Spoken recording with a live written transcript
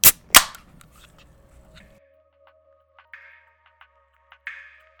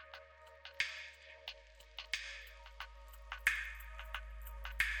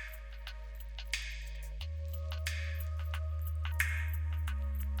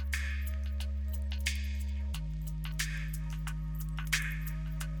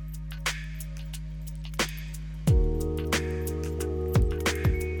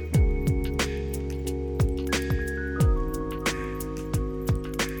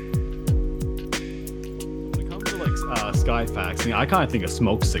sky faxing, I kind of think of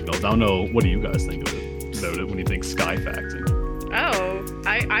smoke signals. I don't know. What do you guys think about it when you think sky faxing? Oh,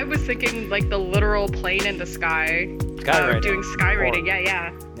 I was thinking like the literal plane in the sky. Skywriting. Doing skywriting.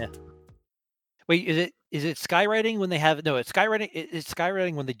 Yeah. Wait, is it skywriting when they have it's skywriting. It's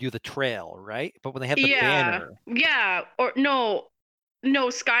skywriting when they do the trail, right? But when they have the banner. Yeah. Or no,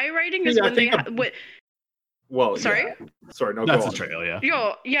 skywriting is when they Well, sorry? Yeah. Sorry, no, that's go a on. trail, yeah.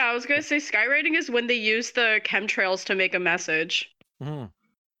 Yeah, I was gonna say skywriting is when they use the chemtrails to make a message. Mm-hmm.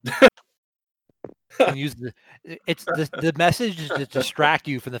 And use the message is to distract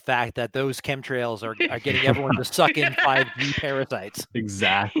you from the fact that those chemtrails are getting everyone to suck in 5G parasites.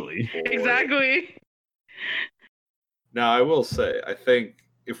 Exactly. Exactly. Now, I will say, I think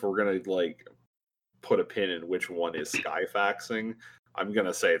if we're gonna like put a pin in which one is sky faxing, I'm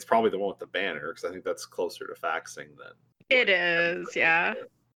gonna say it's probably the one with the banner because I think that's closer to faxing than it is. Yeah.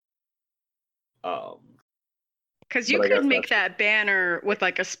 Because you could make that banner with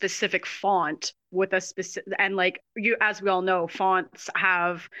like a specific font with a specific, and like as we all know, fonts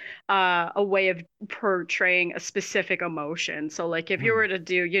have a way of portraying a specific emotion. So like if you were to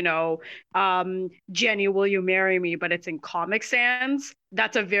do, Jenny, will you marry me? But it's in Comic Sans,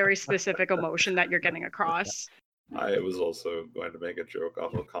 that's a very specific emotion that you're getting across. I was also going to make a joke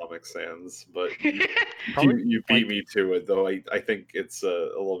off of Comic Sans, but you beat me to it, though. I think it's a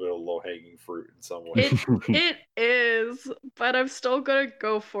little bit of low-hanging fruit in some way. It is, but I'm still going to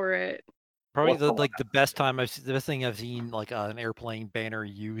go for it. Probably the best thing I've seen like an airplane banner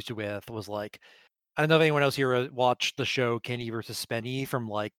used with was like, I don't know if anyone else here watched the show Kenny versus Spenny from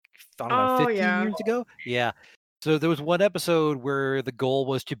like, I don't know, 15 years ago? Yeah. So there was one episode where the goal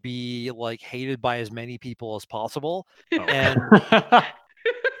was to be like hated by as many people as possible, and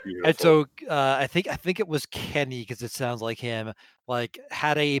so I think it was Kenny, because it sounds like him. Like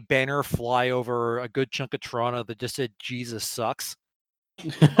had a banner fly over a good chunk of Toronto that just said "Jesus sucks."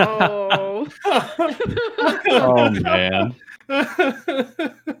 Oh. Oh man.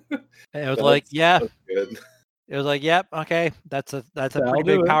 And it was like, yeah. Good. It was like, yep, okay, that's a pretty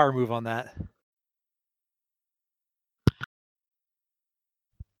big power move on that.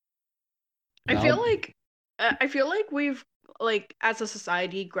 I feel like we've like as a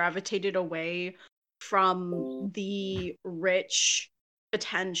society gravitated away from the rich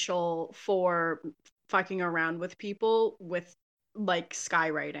potential for fucking around with people with like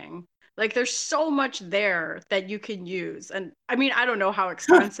skywriting. Like there's so much there that you can use. And I mean, I don't know how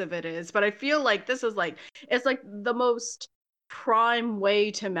expensive it is, but I feel like this is like, it's like the most prime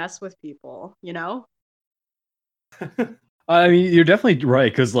way to mess with people, you know? I mean, you're definitely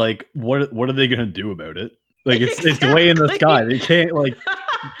right, because like, what are they gonna do about it? Like, it's way in the sky. They can't like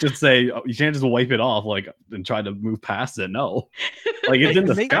just say, you can't just wipe it off like and try to move past it. No, like it's in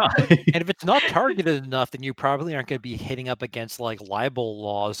the sky. And if it's not targeted enough, then you probably aren't going to be hitting up against like libel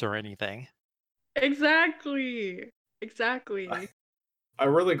laws or anything. Exactly.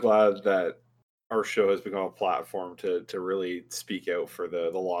 I'm really glad that our show has become a platform to really speak out for the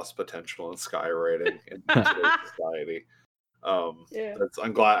lost potential in skywriting in today's society.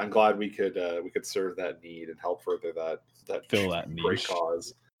 I'm glad we could serve that need and help further that fill that great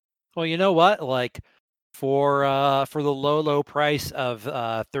cause. Well, you know what? Like for the low price of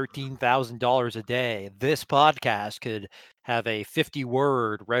 $13,000 a day, this podcast could have a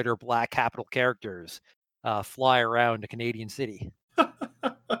 50-word red or black capital characters fly around a Canadian city.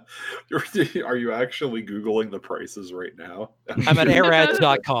 Are you actually Googling the prices right now? I'm at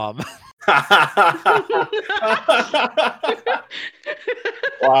airads.com.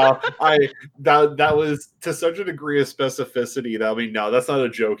 Wow, that was to such a degree of specificity that, I mean, no, that's not a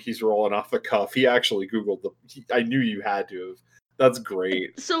joke. He's rolling off the cuff. He actually Googled I knew you had to have. That's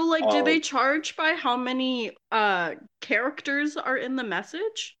great. So, like, do they charge by how many characters are in the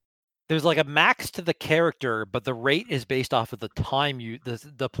message? There's like a max to the character, but the rate is based off of the time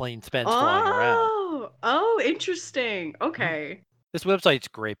the plane spends flying around. Oh, interesting. Okay. This website's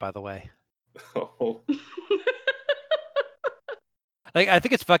great, by the way. Oh. Like, I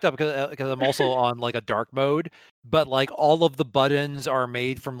think it's fucked up because I'm also on like a dark mode, but like all of the buttons are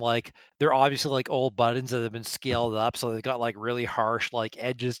made from like, they're obviously like old buttons that have been scaled up, so they've got like really harsh like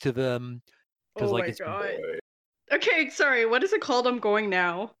edges to them. Oh like, my god. Okay, sorry. What is it called? I'm going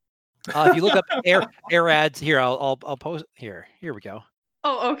now. If you look up air ads here, I'll post here. Here we go.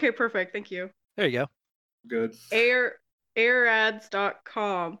 Oh, okay, perfect. Thank you. There you go. Good.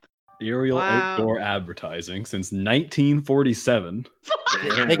 Airads.com. Aerial outdoor advertising since 1947.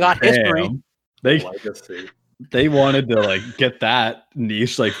 They got history. They wanted to like get that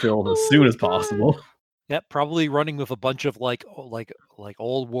niche like filled as soon as possible. Yep, probably running with a bunch of like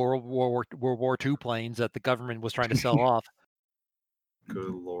old World War II planes that the government was trying to sell off.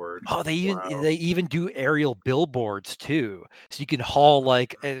 Good lord! Oh, they even do aerial billboards too, so you can haul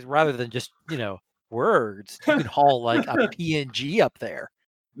like rather than just words, you can haul like a PNG up there.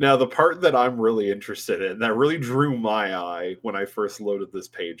 Now, the part that I'm really interested in, that really drew my eye when I first loaded this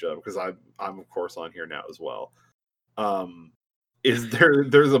page up, because I'm of course on here now as well, is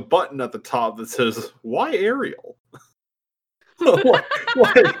there's a button at the top that says, "Why Ariel?" like,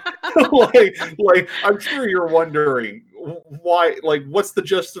 I'm sure you're wondering why. Like, what's the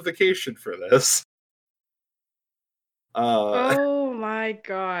justification for this? Oh my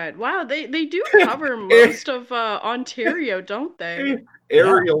god! Wow, they do cover most of Ontario, don't they?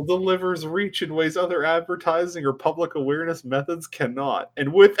 Ariel delivers reach in ways other advertising or public awareness methods cannot,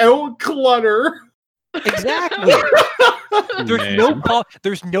 and without clutter. Exactly.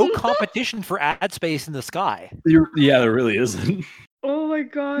 There's no competition for ad space in the sky. Yeah, there really isn't. Oh my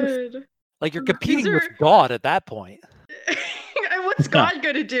god! Like you're competing with God at that point. And what's God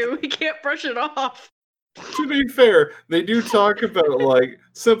gonna do? He can't brush it off. To be fair, they do talk about like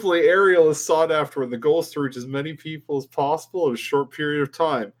simply Ariel is sought after when the goal is to reach as many people as possible in a short period of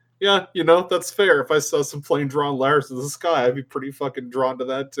time. Yeah, that's fair. If I saw some plane drawn letters in the sky, I'd be pretty fucking drawn to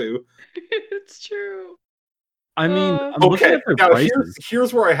that too. It's true. I mean, okay. Now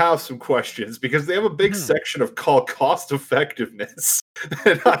here's where I have some questions, because they have a big section called cost effectiveness,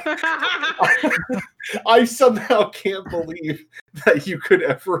 and I somehow can't believe that you could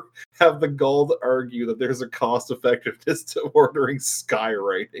ever have the gall to argue that there's a cost effectiveness to ordering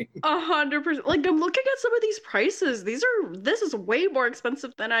skywriting. 100%. Like, I'm looking at some of these prices. This is way more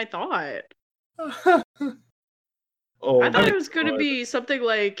expensive than I thought. I thought it was going to be something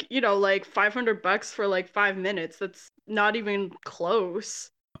like, like $500 for like 5 minutes. That's not even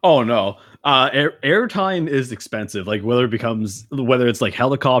close. Oh no. Airtime is expensive. Like whether it's like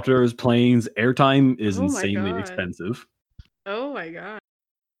helicopters, planes, airtime is insanely expensive. Oh my god.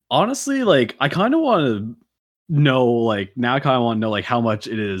 Honestly, like I kind of want to know, like now I kind of want to know like how much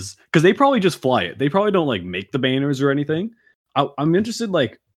it is, because they probably just fly it. They probably don't like make the banners or anything. I'm interested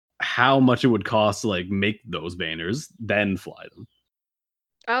like how much it would cost to like make those banners, then fly them.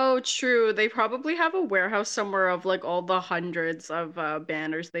 Oh, true. They probably have a warehouse somewhere of like all the hundreds of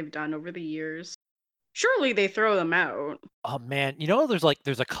banners they've done over the years. Surely they throw them out. Oh man, there's like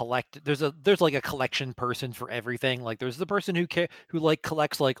a collection person for everything. Like there's the person who like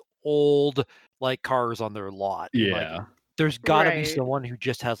collects like old like cars on their lot. Yeah. Like, there's gotta be someone who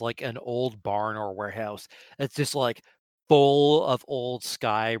just has like an old barn or warehouse that's just like full of old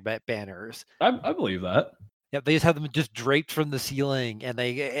sky banners. I believe that. Yeah, they just have them just draped from the ceiling, and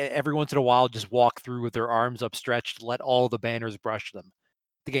they every once in a while just walk through with their arms upstretched, let all the banners brush them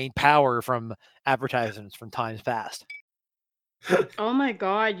to gain power from advertisements from times past. Oh my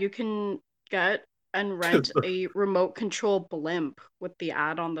god, you can get and rent a remote control blimp with the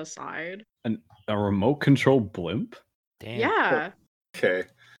ad on the side. A remote control blimp? Damn. Yeah. Okay.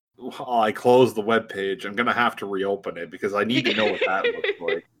 I closed the webpage. I'm gonna have to reopen it because I need to know what that looks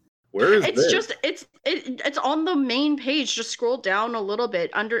like. Where is this? It's on the main page. Just scroll down a little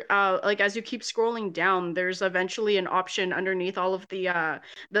bit under like as you keep scrolling down, there's eventually an option underneath all of the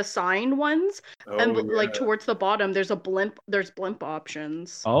signed ones. Like towards the bottom there's blimp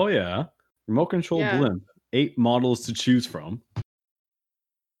options. Oh yeah. Remote control blimp. 8 models to choose from.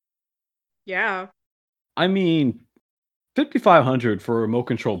 Yeah. I mean, $5,500 for a remote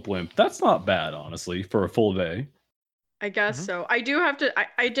control blimp. That's not bad, honestly, for a full day. I guess so. I do have to.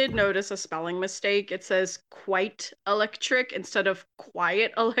 I did notice a spelling mistake. It says quite electric instead of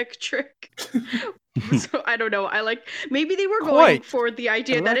quiet electric. So I don't know. Maybe they were going for the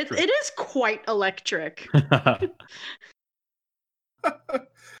idea electric. That it is quite electric.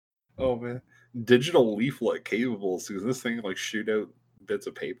 Oh man, digital leaflet capable. So does this thing like shoot out bits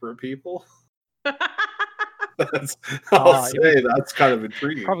of paper at people? That's kind of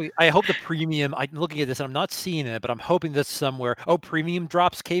intriguing. Probably, I hope the premium. I'm looking at this and I'm not seeing it, but I'm hoping this somewhere. Oh, premium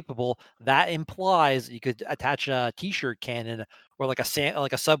drops capable. That implies you could attach a T-shirt cannon or like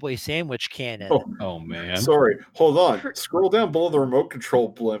a Subway sandwich cannon. Oh man. Sorry, hold on. Scroll down below the remote control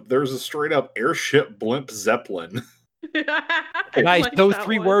blimp. There's a straight up airship blimp Zeppelin. Guys, those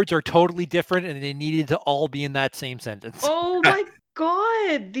 3 words are totally different, and they needed to all be in that same sentence. Oh my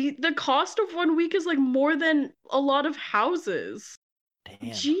god, the cost of 1 week is like more than a lot of houses. Damn.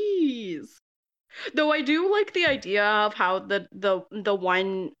 Jeez. Though I do like the idea of how the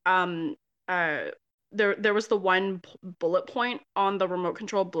one there was the one bullet point on the remote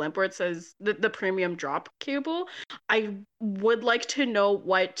control blimp where it says the premium drop cable. I would like to know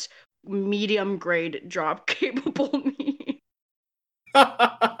what medium grade drop capable me?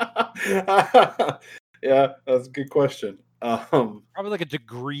 Yeah, that's a good question. Probably like a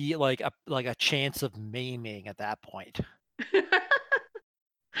degree, like a chance of maiming at that point.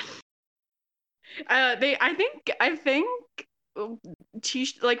 I think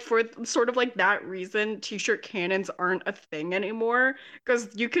like for sort of like that reason, t-shirt cannons aren't a thing anymore, because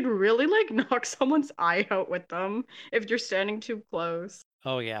you could really like knock someone's eye out with them if you're standing too close.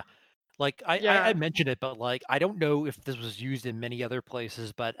 Oh yeah. Like I mentioned it, but like I don't know if this was used in many other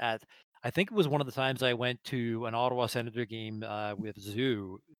places, but I think it was one of the times I went to an Ottawa Senator game with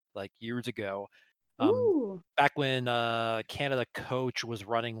Zoo like years ago. Back when Canada Coach was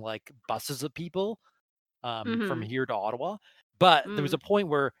running like buses of people from here to Ottawa. But there was a point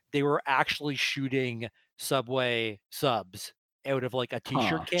where they were actually shooting Subway subs out of like a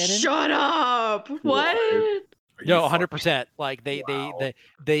t-shirt cannon. Shut up! What? No, 100%. Like they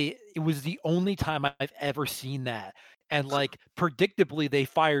it was the only time I've ever seen that. And like predictably they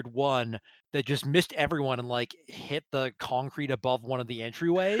fired one that just missed everyone and like hit the concrete above one of the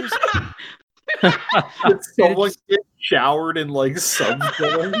entryways. Someone get showered in like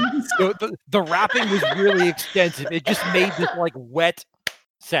subfillings. The wrapping was really extensive. It just made this like wet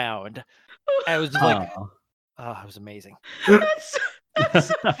sound. And it was just like, oh, it was amazing. That's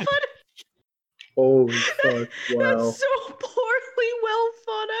so funny. Holy fuck! Wow. That's so poorly well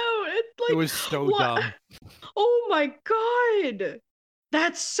thought out. It was so dumb. Oh my god.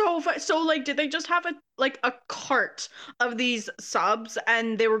 That's so fun. So like, did they just have a cart of these subs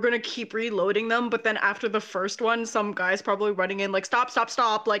and they were going to keep reloading them, but then after the first one, some guy's probably running in like, stop,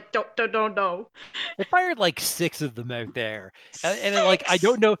 like, don't. They fired like 6 of them out there. And then, like, I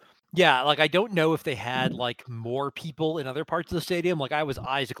don't know. Yeah, like I don't know if they had like more people in other parts of the stadium. Like I was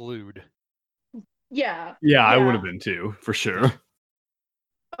eyes glued. Yeah. Yeah, I would have been too, for sure.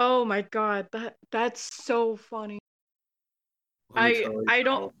 Oh my god, that's so funny. I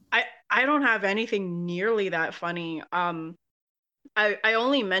don't have anything nearly that funny. I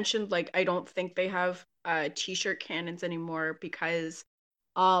only mentioned like I don't think they have t-shirt cannons anymore because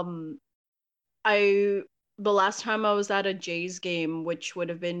the last time I was at a Jays game, which would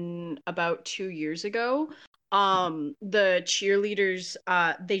have been about 2 years ago, the cheerleaders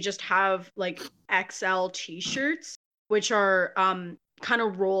they just have like XL t-shirts which are kind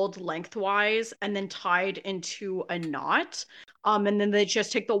of rolled lengthwise and then tied into a knot. And then they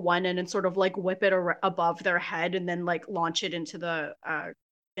just take the one end and sort of like whip it above their head and then like launch it into the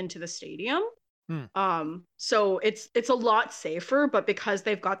stadium. So it's a lot safer, but because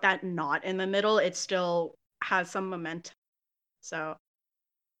they've got that knot in the middle, it still has some momentum. So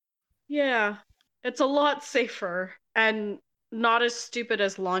yeah, it's a lot safer and not as stupid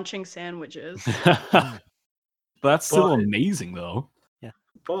as launching sandwiches. That's still amazing though. Yeah.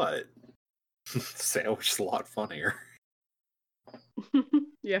 But sandwich is a lot funnier.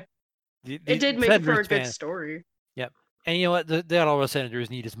 Yeah. It did make it for a good story. Yep. And you know what? The Ottawa Senators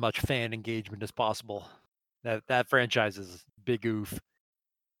need as much fan engagement as possible. That franchise is big oof.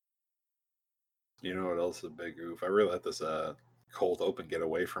 You know what else is a big oof? I really let this cold open get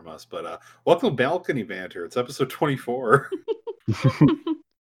away from us, but welcome to Balcony Banter. It's episode 24.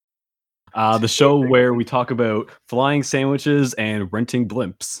 The show where we talk about flying sandwiches and renting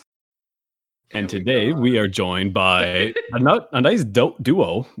blimps. And today we are joined by a nice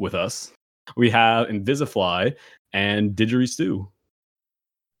duo with us. We have Invisifly and Didgeridoo.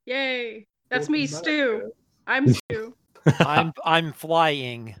 Yay! That's me, Stu. I'm Stu. I'm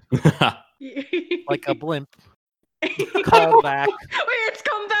flying like a blimp. Call back. Wait, it's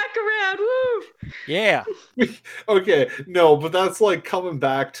come back around. Woo! Yeah. Okay, no, but that's like coming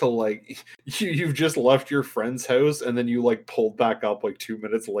back to like you've just left your friend's house and then you like pulled back up like 2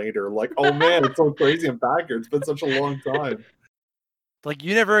 minutes later. Like, oh man, it's so crazy I'm back here. It's been such a long time. Like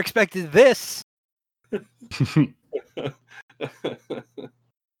you never expected this.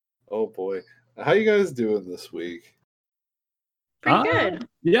 Oh boy, how you guys doing this week? Pretty good.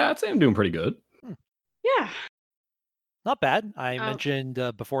 Yeah, I'd say I'm doing pretty good. Yeah. Not bad. I mentioned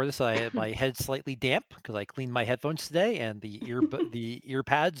before this I had my head slightly damp because I cleaned my headphones today, and the ear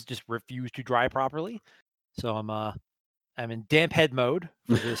pads just refused to dry properly. So I'm in damp head mode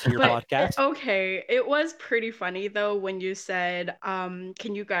for this here podcast. Okay, it was pretty funny though when you said,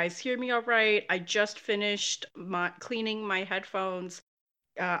 "Can you guys hear me all right? I just finished cleaning my headphones.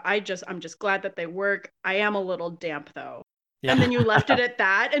 I'm just glad that they work. I am a little damp though." Yeah. And then you left it at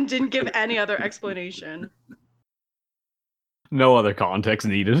that and didn't give any other explanation. No other context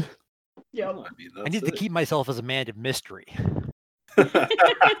needed. Yeah, I need to keep myself as a man of mystery.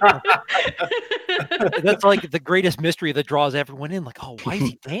 That's like the greatest mystery that draws everyone in. Like, oh, why is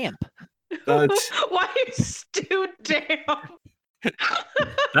he damp? Why is Stu damp?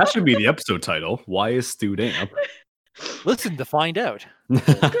 That should be the episode title. Why is Stu damp? Listen to find out.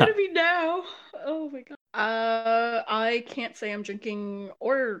 It's gonna be now. Oh my god. I can't say I'm drinking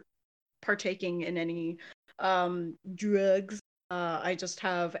or partaking in any drugs. I just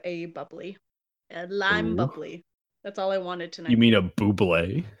have a bubbly, a lime bubbly. That's all I wanted tonight. You mean a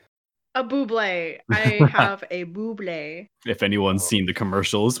buble? A buble. I have a buble. If anyone's seen the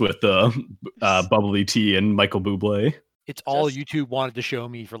commercials with the bubbly tea and Michael Bublé. It's all YouTube wanted to show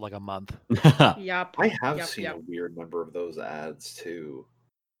me for like a month. Yep. I have seen a weird number of those ads too.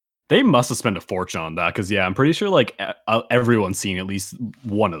 They must have spent a fortune on that because, yeah, I'm pretty sure like everyone's seen at least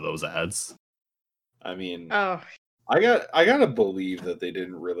one of those ads. I mean, I gotta believe that they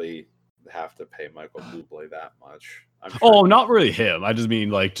didn't really have to pay Michael Bublé that much. Not really him. I just mean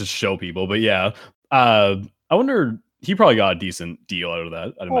like to show people. But yeah, I wonder, he probably got a decent deal out of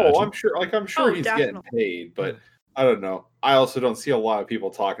that. I'd imagine. I'm sure. I'm sure he's getting paid, but I don't know. I also don't see a lot of people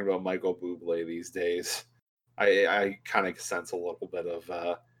talking about Michael Bublé these days. I kind of sense a little bit of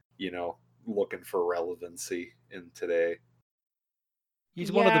looking for relevancy in today.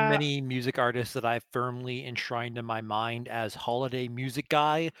 He's one of the many music artists that I've firmly enshrined in my mind as holiday music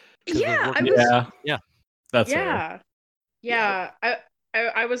guy. Yeah. That's fair. Yeah.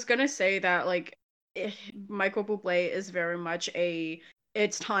 I was gonna say that like Michael Bublé is very much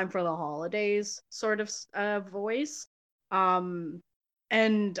it's time for the holidays sort of voice.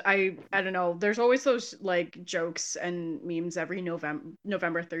 And I don't know, there's always those like jokes and memes every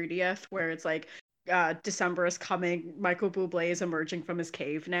November 30th where it's like December is coming, Michael Bublé is emerging from his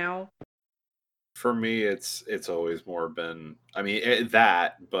cave now. For me, it's always more been,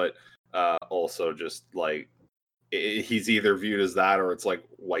 but also just like he's either viewed as that or it's like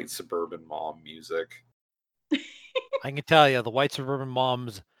white suburban mom music. I can tell you, the white suburban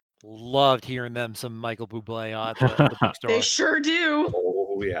moms loved hearing them some Michael Bublé at the bookstore. They sure do.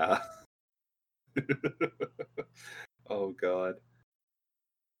 Oh yeah. Oh god.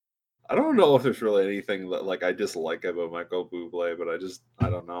 I don't know if there's really anything that like I dislike about Michael Bublé, but I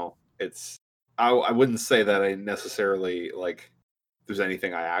don't know. I wouldn't say that I necessarily like there's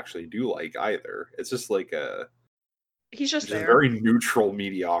anything I actually do like either. It's just like he's just there. A very neutral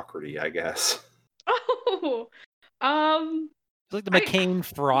mediocrity, I guess. Oh. It's like the McCain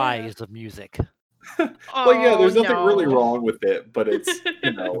fries of music. Well, yeah, there's nothing really wrong with it, but it's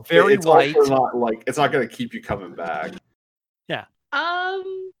very it's white. Also not like it's not going to keep you coming back. Yeah.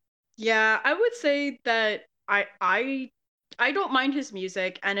 Yeah, I would say that I don't mind his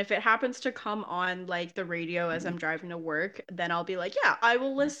music, and if it happens to come on like the radio as I'm driving to work, then I'll be like, yeah, I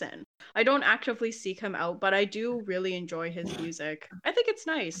will listen. I don't actively seek him out, but I do really enjoy his music. I think it's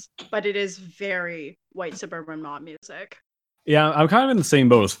nice, but it is very white suburban mom music. Yeah, I'm kind of in the same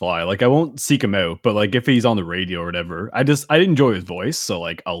boat as Fly. Like, I won't seek him out, but like if he's on the radio or whatever, I enjoy his voice, so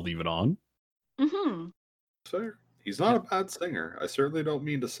like I'll leave it on. Mm-hmm. Sure. He's not a bad singer. I certainly don't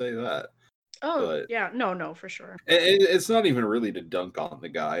mean to say that. Oh, yeah. No, for sure. It's not even really to dunk on the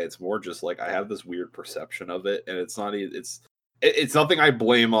guy. It's more just like I have this weird perception of it, and it's nothing I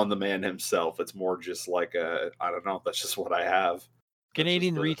blame on the man himself. It's more just like I don't know. That's just what I have.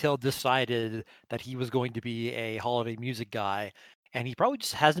 Canadian Retail decided that he was going to be a holiday music guy, and he probably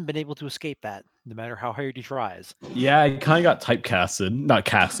just hasn't been able to escape that, no matter how hard he tries. Yeah, he kind of got typecasted. Not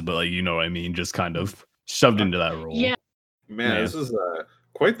casted, but like, you know what I mean? Just kind of shoved into that role. Yeah. Man, This is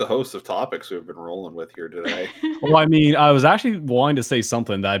quite the host of topics we've been rolling with here today. Well, I mean, I was actually wanting to say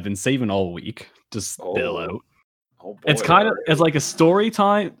something that I've been saving all week to spill out. Oh boy, it's kind of it's like a story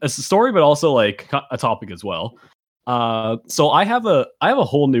time. It's a story, but also like a topic as well. So I have a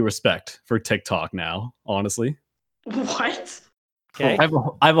whole new respect for TikTok now, honestly. What? Okay. I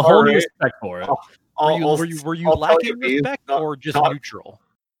have a whole new respect for it. Were you lacking respect or just neutral?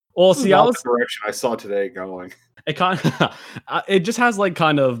 Well, see, I was the direction I saw today going. It kind of, it just has like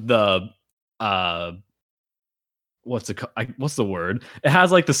kind of the what's the word? It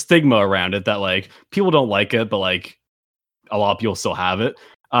has like the stigma around it that like people don't like it, but like a lot of people still have it.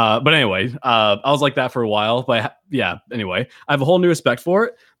 But anyway, I was like that for a while. But yeah, anyway, I have a whole new respect for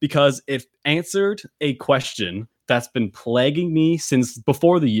it because it answered a question that's been plaguing me since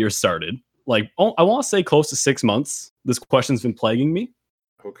before the year started. Like, I want to say close to 6 months. This question's been plaguing me.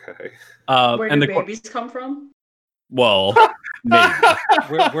 Okay. Where do babies come from? Well, maybe.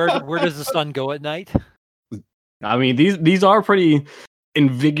 where does the sun go at night? I mean, these are pretty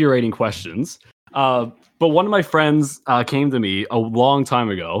invigorating questions. But one of my friends came to me a long time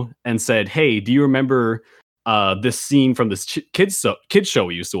ago and said, "Hey, do you remember this scene from this kids show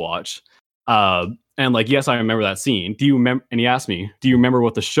we used to watch. And like, yes, I remember that scene. Do you remember? And he asked me, do you remember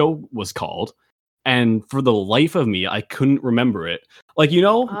what the show was called? And for the life of me, I couldn't remember it. Like,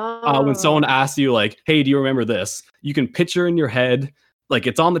 when someone asks you, like, hey, do you remember this? You can picture in your head, like,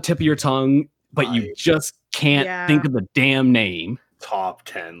 it's on the tip of your tongue, but you just can't think of the damn name. Top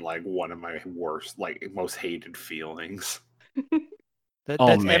 10, like, one of my worst, like, most hated feelings.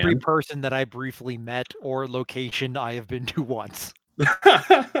 That's every person that I briefly met or location I have been to once.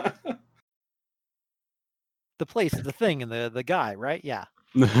 The place, the thing, and the guy, right? Yeah.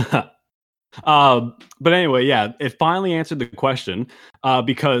 But anyway, yeah, it finally answered the question.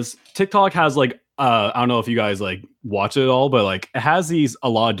 Because TikTok has like I don't know if you guys like watch it at all, but like it has a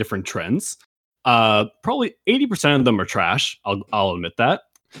lot of different trends. Probably 80% of them are trash. I'll admit that.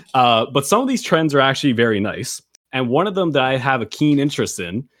 But some of these trends are actually very nice. And one of them that I have a keen interest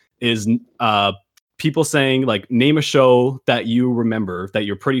in is people saying like, name a show that you remember that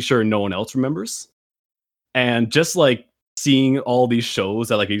you're pretty sure no one else remembers. And just like seeing all these shows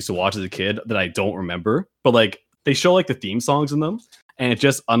that like I used to watch as a kid that I don't remember, but like they show like the theme songs in them, and it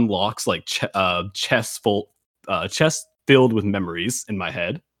just unlocks like chest filled with memories in my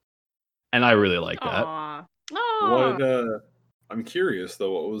head, and I really like that. Aww. I'm curious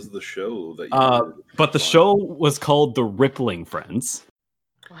though, what was the show that you but the show was called The Rippling Friends.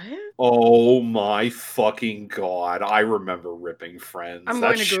 What? Oh my fucking god, I remember Ripping Friends. I'm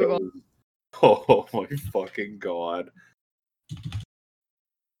going to Google. Oh my fucking god.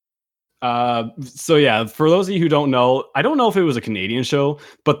 So yeah, for those of you who don't know, I don't know if it was a Canadian show,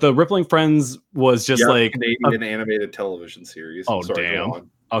 but The Rippling Friends was just like Canadian animated television series. Oh, damn.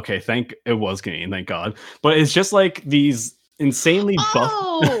 Okay, it was Canadian, thank God. But it's just like these insanely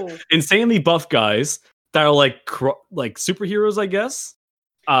buff guys that are like superheroes, I guess.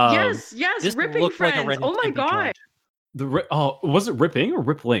 Yes, Ripping Friends. Like oh my god. Was it Ripping or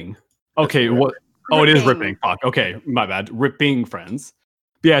Rippling? Okay, what? Oh, it is Ripping. Fuck. Okay, my bad. Ripping Friends.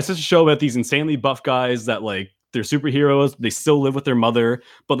 But yeah, it's just a show about these insanely buff guys that like they're superheroes. They still live with their mother,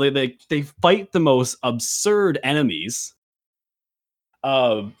 but they fight the most absurd enemies.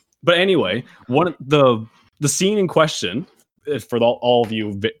 But anyway, the scene in question, for all of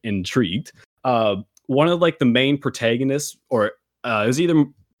you intrigued, one of like the main protagonists, or is either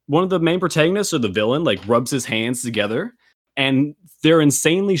one of the main protagonists or the villain, like rubs his hands together, and they're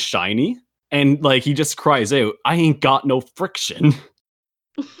insanely shiny, and like he just cries out, "I ain't got no friction."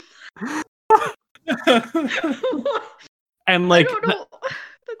 And like,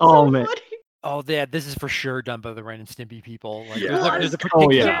 oh man. Funny. Oh, yeah, this is for sure done by the Ren and Stimpy people. Like, yeah. There's a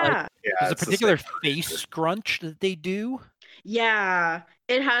particular face scrunch that they do. Yeah,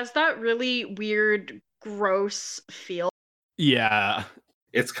 it has that really weird, gross feel. Yeah.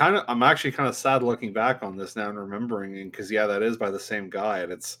 I'm actually kind of sad looking back on this now and remembering, because that is by the same guy,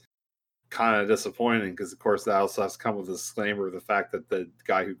 and it's kind of disappointing because, of course, that also has to come with a disclaimer of the fact that the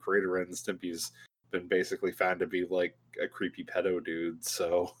guy who created Ren and Stimpy's been basically found to be like a creepy pedo dude,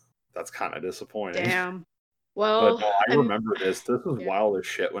 so that's kind of disappointing. Damn. Well, but no, I remember this. This was wild as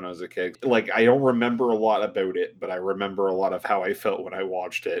shit when I was a kid. Like, I don't remember a lot about it, but I remember a lot of how I felt when I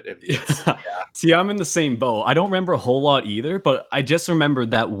watched it. And See, I'm in the same boat. I don't remember a whole lot either, but I just remember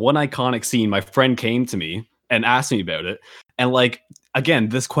that one iconic scene. My friend came to me and asked me about it. And like, again,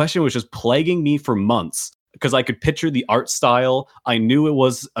 this question was just plaguing me for months because I could picture the art style. I knew it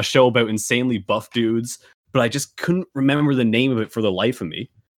was a show about insanely buff dudes, but I just couldn't remember the name of it for the life of me.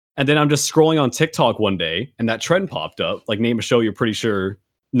 And then I'm just scrolling on TikTok one day, and that trend popped up, like, name a show you're pretty sure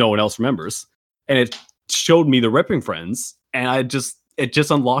no one else remembers. And it showed me The Ripping Friends, and it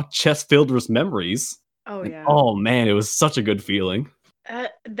just unlocked chest filled with memories. Oh, yeah. Oh, man, it was such a good feeling.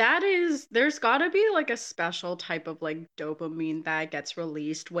 There's gotta be like a special type of like dopamine that gets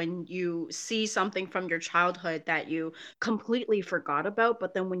released when you see something from your childhood that you completely forgot about,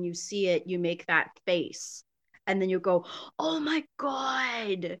 but then when you see it, you make that face. And then you go, oh my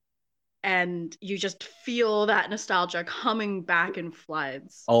god. And you just feel that nostalgia coming back in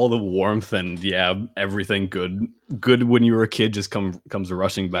floods. All the warmth and everything good when you were a kid just comes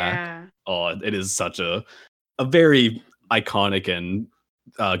rushing back. Yeah. Oh, it is such a very iconic and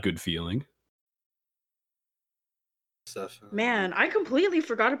good feeling. Man, I completely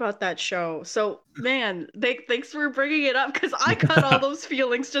forgot about that show. So, man, thanks for bringing it up because I got all those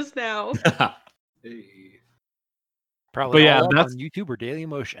feelings just now. Probably all up on YouTube or Daily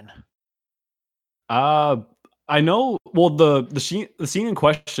Motion. I know. Well, the scene in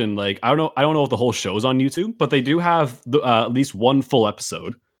question, like I don't know if the whole show's on YouTube, but they do have at least one full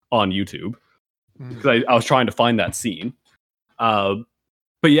episode on YouTube. Because I was trying to find that scene.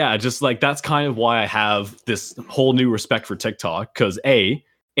 But yeah, just like that's kind of why I have this whole new respect for TikTok, because A,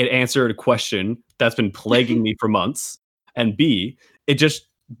 it answered a question that's been plaguing me for months, and B, it just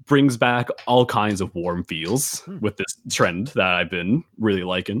brings back all kinds of warm feels with this trend that I've been really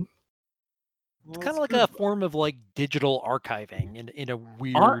liking. It's kind of like a form of like digital archiving in a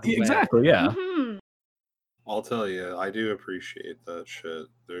weird way. Exactly, yeah. Mm-hmm. I'll tell you, I do appreciate that shit.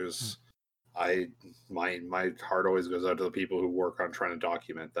 My heart always goes out to the people who work on trying to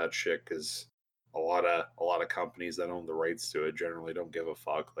document that shit, because a lot of companies that own the rights to it generally don't give a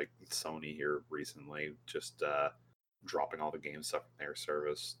fuck. Like Sony here recently, just dropping all the game stuff from their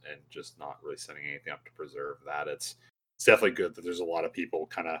service and just not really setting anything up to preserve that. It's definitely good that there's a lot of people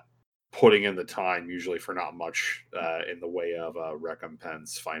kind of putting in the time, usually for not much in the way of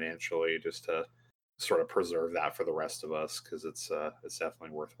recompense financially, just to sort of preserve that for the rest of us, because it's definitely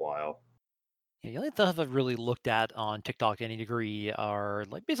worthwhile. Yeah, the only stuff I've really looked at on TikTok to any degree are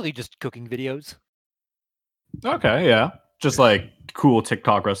like basically just cooking videos. Okay, yeah. Just like cool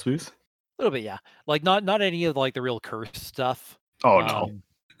TikTok recipes. A little bit, yeah. Like not any of like the real curse stuff. Oh no.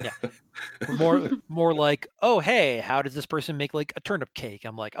 Yeah. more like, oh hey, how does this person make like a turnip cake?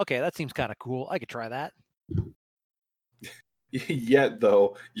 I'm like, okay, that seems kind of cool. I could try that. Yet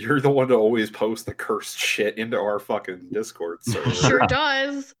though, you're the one to always post the cursed shit into our fucking Discord server. Sure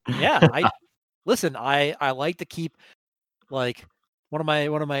does. Yeah, I like to keep like one of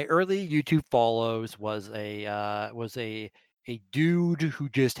my early YouTube follows was a dude who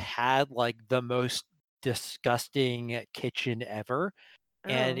just had like the most disgusting kitchen ever.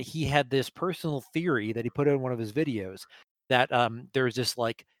 And he had this personal theory that he put in one of his videos that there's this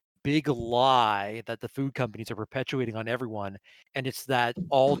like big lie that the food companies are perpetuating on everyone, and it's that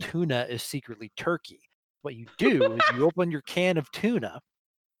all tuna is secretly turkey. What you do is you open your can of tuna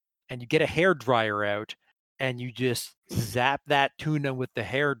and you get a hairdryer out and you just zap that tuna with the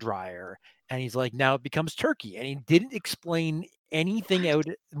hairdryer, and he's like, now it becomes turkey. And he didn't explain anything out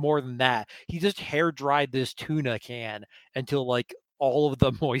more than that. He just hair dried this tuna can until like all of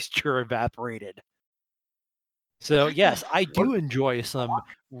the moisture evaporated. So yes, I do enjoy some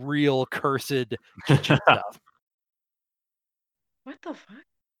real cursed kitchen stuff. What the fuck?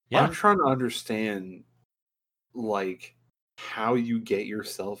 Yeah. I'm trying to understand like how you get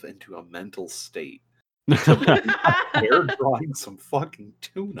yourself into a mental state hair drying some fucking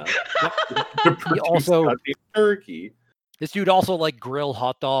tuna to produce turkey. This dude also like grill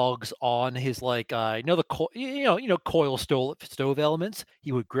hot dogs on his like coil stove elements.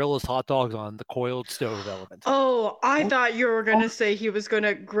 He would grill his hot dogs on the coiled stove elements. Oh, I thought you were gonna say he was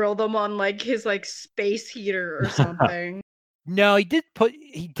gonna grill them on like his like space heater or something. No, he did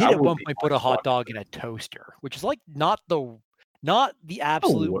at one point put a hot dog in a toaster, which is like not the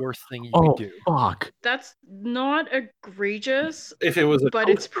absolute worst thing you could do. Fuck. That's not egregious. If it was but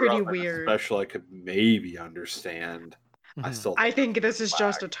it's pretty weird. Special, I could maybe understand. I think this is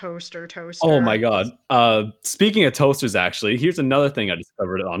just a toaster. Oh my god. Speaking of toasters, actually, here's another thing I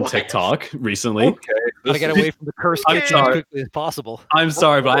discovered on TikTok recently. Okay. Gotta get away from the curse as quickly as possible. I'm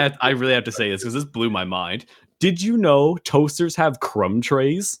sorry, but I really have to say this because this blew my mind. Did you know toasters have crumb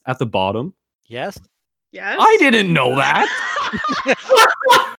trays at the bottom? Yes. Yes. I didn't know that.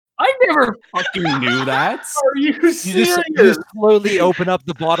 I never fucking knew that. Are you serious? You just slowly open up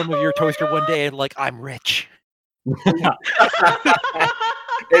the bottom of your toaster one day and like, I'm rich.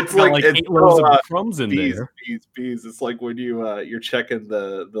 It's like 8 rows of crumbs in there. Bees. It's like when you're checking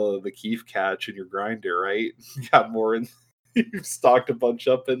the keef catch in your grinder, right? You got more in. You've stocked a bunch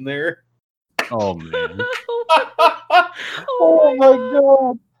up in there. Oh man. Oh my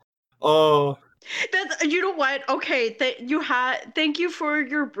god. Oh. That's, you know what? Okay, thank you for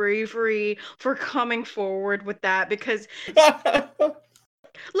your bravery for coming forward with that, because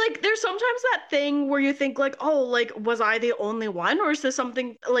like there's sometimes that thing where you think like, oh, like was I the only one, or is this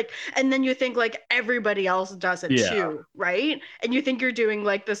something like, and then you think like everybody else does it too, right? And you think you're doing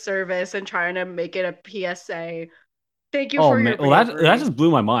like the service and trying to make it a PSA. Thank you for your bravery. Well, that just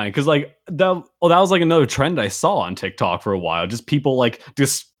blew my mind, because like that was like another trend I saw on TikTok for a while. Just people like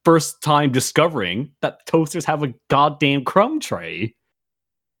just first time discovering that toasters have a goddamn crumb tray.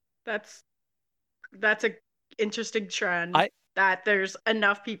 That's a interesting trend. That there's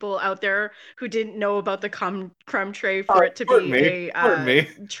enough people out there who didn't know about the crumb tray for it to be a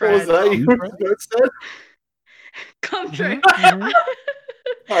trend. What was that? Crumb tray.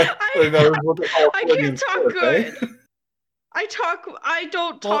 I can't talk good. I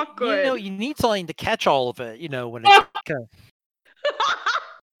don't talk good. You know, you need something to catch all of it, you know, when it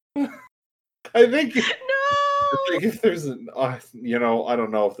I think no. I think if there's an I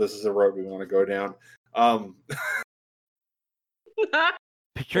don't know if this is a road we want to go down.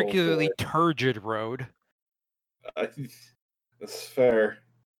 particularly turgid road. That's fair.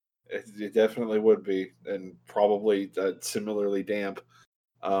 It definitely would be, and probably similarly damp.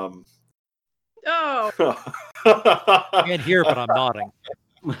 Oh. I can't hear, but I'm nodding.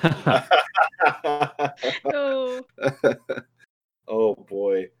 Oh. Oh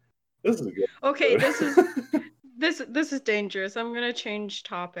boy, this is good. Okay, this is dangerous. I'm gonna change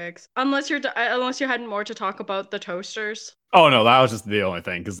topics. Unless you had more to talk about the toasters. Oh no, that was just the only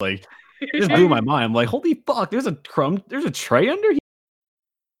thing, because like it just blew my mind. I'm like, holy fuck, there's a tray under here.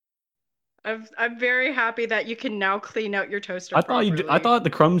 I'm very happy that you can now clean out your toaster. I thought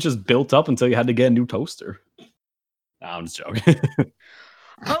the crumbs just built up until you had to get a new toaster. Nah, I'm just joking.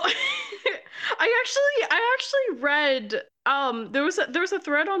 Oh, I actually read there was a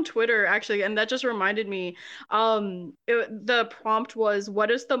thread on Twitter actually, and that just reminded me. The prompt was, what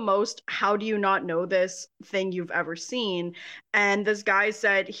is the most how do you not know this thing you've ever seen? And this guy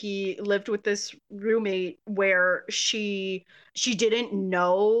said he lived with this roommate where she didn't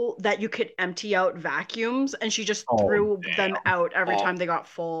know that you could empty out vacuums, and she just threw them out every time they got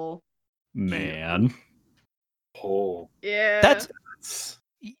full. Man. Oh. Yeah. That's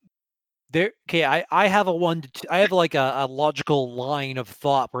there. Okay, I have I have like a logical line of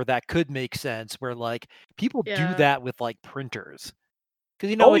thought where that could make sense, where like people do that with like printers,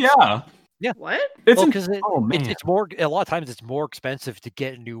 because Yeah. What? Because it's more, a lot of times it's more expensive to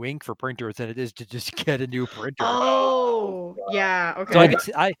get new ink for printers than it is to just get a new printer. Oh, yeah. Okay.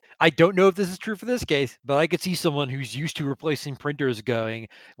 So I don't know if this is true for this case, but I could see someone who's used to replacing printers going,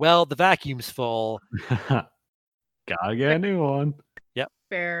 well, the vacuum's full. Gotta get a new one. Yep.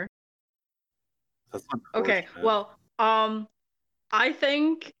 Fair. Okay. Well, I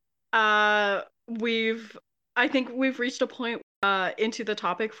think we've reached a point into the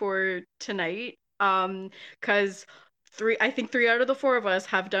topic for tonight. Because I think 3 out of the 4 of us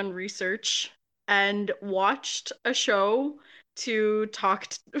have done research and watched a show to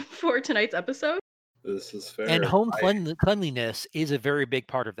talk for tonight's episode. This is fair. And home cleanliness is a very big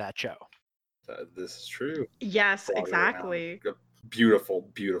part of that show. This is true. Yes, exactly. Beautiful,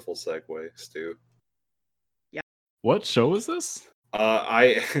 beautiful segue, Stu. Yeah. What show is this?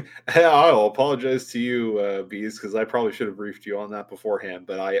 I'll apologize to you, Bees, because I probably should have briefed you on that beforehand,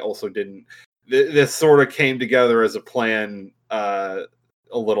 but I also didn't. This sort of came together as a plan a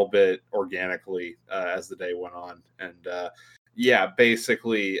little bit organically as the day went on. And yeah,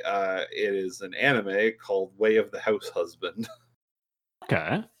 basically, it is an anime called Way of the House Husband.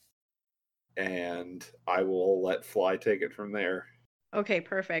 Okay. And I will let Fly take it from there. Okay,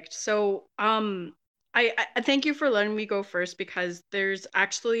 perfect. So, I thank you for letting me go first, because there's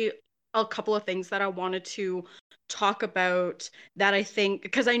actually a couple of things that I wanted to talk about that I think,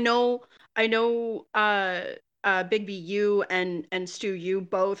 because I know Big B, you and Stu, you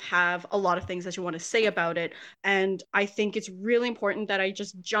both have a lot of things that you want to say about it, and I think it's really important that I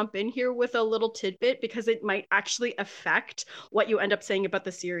just jump in here with a little tidbit, because it might actually affect what you end up saying about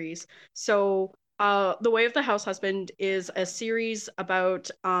the series. So The Way of the House Husband is a series about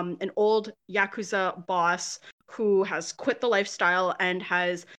an old Yakuza boss who has quit the lifestyle and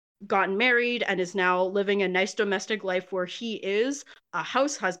has gotten married and is now living a nice domestic life where he is a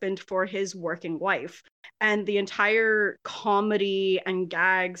house husband for his working wife. And the entire comedy and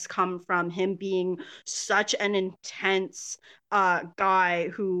gags come from him being such an intense guy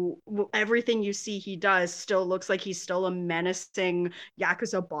who everything you see he does still looks like he's still a menacing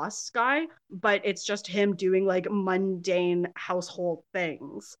Yakuza boss guy, but it's just him doing like mundane household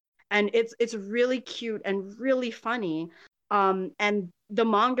things. And it's really cute and really funny. And the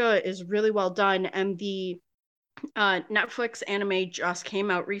manga is really well done, and the Netflix anime just came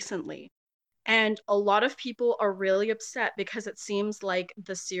out recently. And a lot of people are really upset because it seems like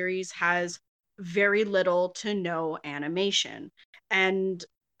the series has very little to no animation. And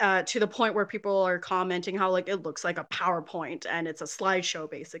to the point where people are commenting how like it looks like a PowerPoint and it's a slideshow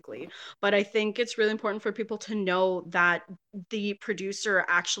basically. But I think it's really important for people to know that the producer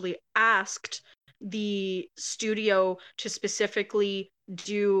actually asked the studio to specifically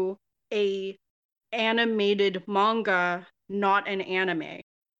do a animated manga, not an anime.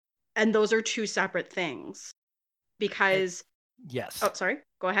 And those are two separate things. Because yes. Oh, sorry.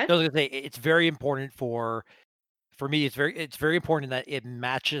 Go ahead. I was gonna say it's very important for me. It's very important that it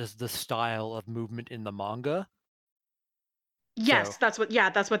matches the style of movement in the manga. Yes, that's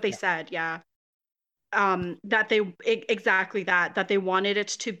what they said. Yeah. That they wanted it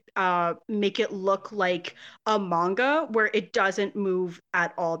to make it look like a manga where it doesn't move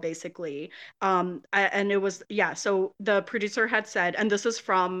at all, basically. And it was, so the producer had said, and this is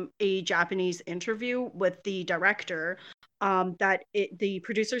from a Japanese interview with the director, the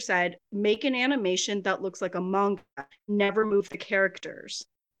producer said, make an animation that looks like a manga, never move the characters.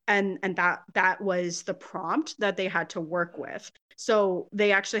 And that was the prompt that they had to work with. So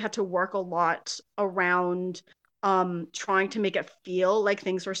they actually had to work a lot around trying to make it feel like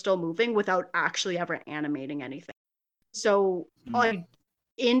things were still moving without actually ever animating anything. So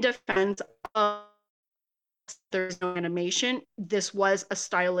in defense of there's no animation, this was a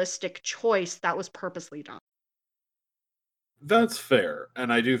stylistic choice that was purposely done. That's fair,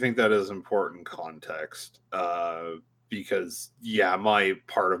 and I do think that is important context, because my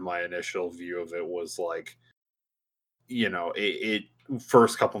part of my initial view of it was like, it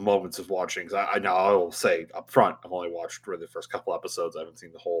first couple moments of watching. I know I will say up front, I've only watched really the first couple episodes. I haven't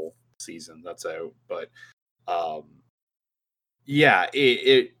seen the whole season that's out, but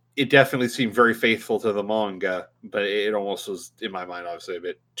it definitely seemed very faithful to the manga, but it almost was, in my mind, obviously a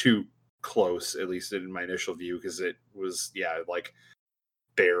bit too close, at least in my initial view, because it was like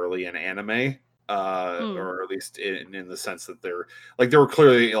barely an anime, or at least in the sense that there were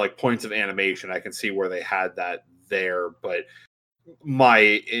clearly like points of animation. I can see where they had that there, but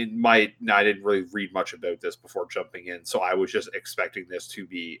I didn't really read much about this before jumping in, so I was just expecting this to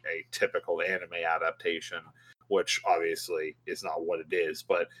be a typical anime adaptation, which obviously is not what it is,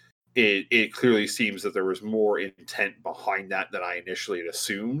 but it clearly seems that there was more intent behind that than I initially had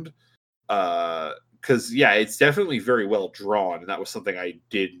assumed. Because it's definitely very well drawn, and that was something I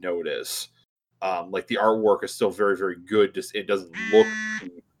did notice. Like the artwork is still very, very good. Just it doesn't look,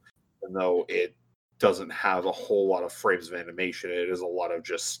 even though it doesn't have a whole lot of frames of animation. It is a lot of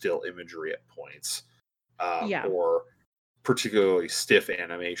just still imagery at points, or particularly stiff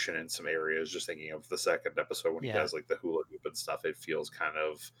animation in some areas. Just thinking of the second episode when he has like the hula hoop and stuff, it feels kind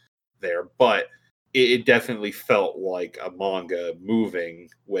of there, but it definitely felt like a manga moving,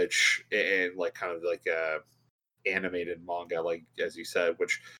 and like kind of like a animated manga, like as you said,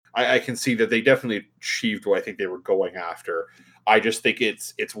 which I can see that they definitely achieved what I think they were going after. I just think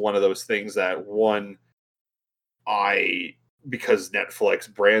it's one of those things that because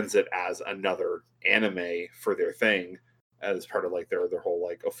Netflix brands it as another anime for their thing, as part of like their whole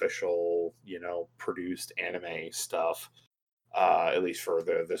like official, produced anime stuff. At least for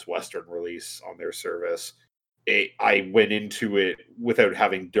this Western release on their service. I went into it without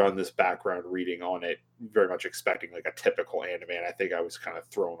having done this background reading on it, very much expecting like a typical anime, and I think I was kind of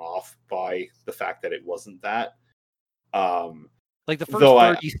thrown off by the fact that it wasn't that. Like the first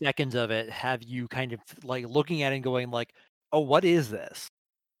 30 seconds of it have you kind of like looking at it and going like, oh, what is this?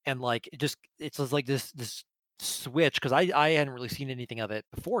 And like it's just like this switch, because I hadn't really seen anything of it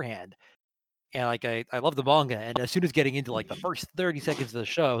beforehand. And like I love the manga, and as soon as getting into like the first 30 seconds of the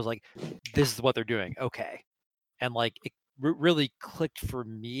show, I was like, this is what they're doing, okay. And like it really clicked for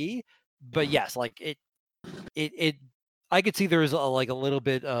me. But yes, like it I could see there's a little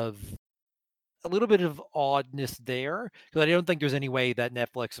bit of oddness there, because I don't think there's any way that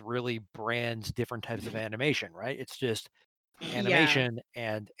Netflix really brands different types of animation, right? It's just animation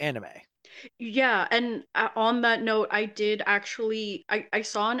and anime. Yeah, and on that note, I did actually I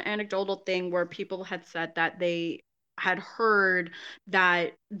saw an anecdotal thing where people had said that they had heard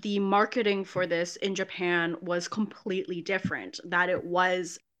that the marketing for this in Japan was completely different, that it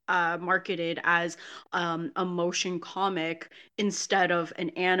was marketed as a motion comic instead of an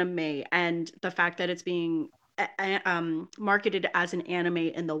anime, and the fact that it's being marketed as an anime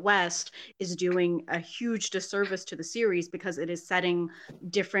in the West is doing a huge disservice to the series, because it is setting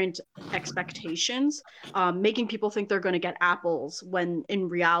different expectations, making people think they're going to get apples when in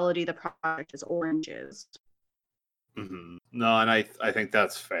reality the product is oranges. Mm-hmm. No, and I think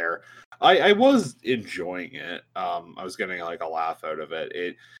that's fair. I was enjoying it. I was getting like a laugh out of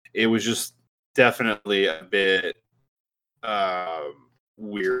it. It was just definitely a bit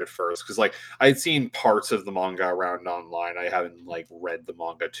weird at first, because like I'd seen parts of the manga around online. I haven't like read the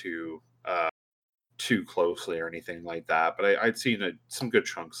manga too closely or anything like that, but I'd seen some good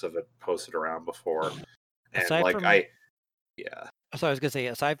chunks of it posted around before. And aside like from, so I was gonna say,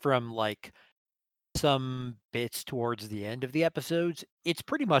 aside from like some bits towards the end of the episodes, it's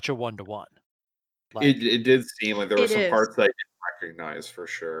pretty much a 1-to-1. Like, it did seem like there were some parts that I didn't recognize for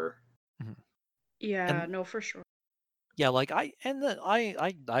sure. Yeah, no, for sure. Yeah, like I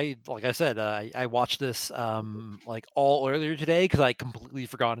like I said, I watched this like all earlier today because I completely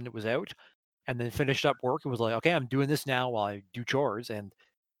forgotten it was out, and then finished up work and was like, okay, I'm doing this now while I do chores, and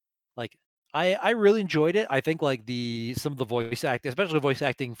like I really enjoyed it. I think like some of the voice acting, especially voice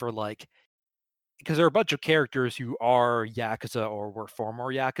acting for like, because there are a bunch of characters who are Yakuza or were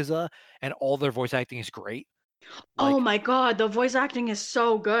former Yakuza, and all their voice acting is great. Like, oh my god, the voice acting is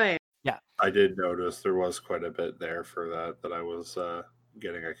so good. Yeah, I did notice there was quite a bit there for that I was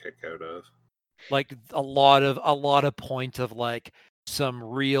getting a kick out of. Like a lot of points of like some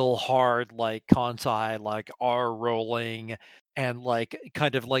real hard like Kansai like R rolling and like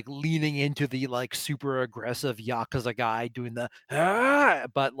kind of like leaning into the like super aggressive Yakuza guy doing the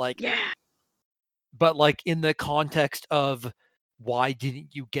but like in the context of why didn't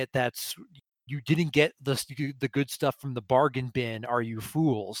you get that you didn't get the good stuff from the bargain bin, are you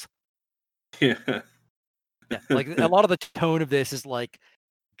fools? Yeah. Like a lot of the tone of this is like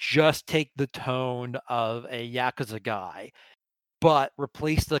just take the tone of a Yakuza guy, but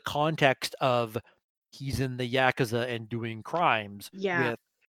replace the context of he's in the Yakuza and doing crimes with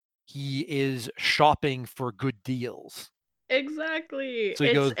he is shopping for good deals. Exactly. So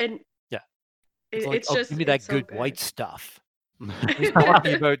he goes, it's like, give me that good white stuff. He's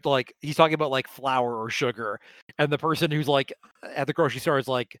talking about like flour or sugar, and the person who's like at the grocery store is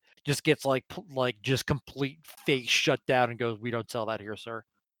like just gets like just complete face shut down and goes, "We don't sell that here, sir."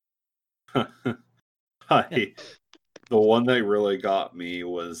 The one that really got me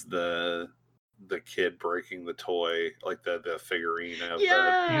was the kid breaking the toy, like the figurine of the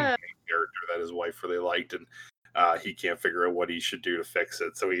character that his wife really liked, and he can't figure out what he should do to fix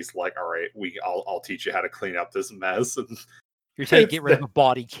it. So he's like, "All right, I'll teach you how to clean up this mess." And you're saying get rid of a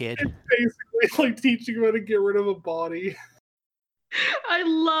body, kid. It's basically like teaching him how to get rid of a body. I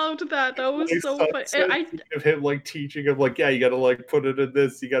loved that. That was so funny. Of him like teaching him like, yeah, you gotta like put it in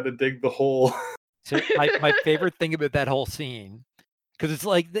this, you gotta dig the hole. So my favorite thing about that whole scene, because it's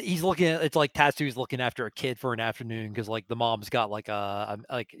like he's looking at, it's like Tatsu's looking after a kid for an afternoon because like the mom's got like a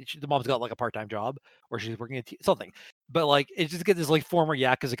part-time job or she's working at something, but like it's just get this like former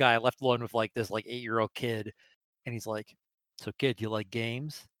Yakuza guy left alone with like this like 8-year-old kid, and he's like, "So kid, you like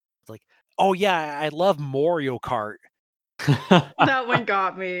games?" It's like, "Oh yeah, I love Mario Kart." That one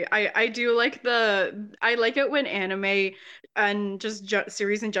got me. I do like I like it when anime and just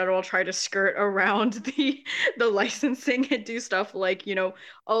series in general try to skirt around the licensing and do stuff like,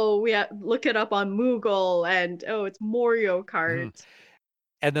 oh, we look it up on Moogle and oh, it's Mario Kart.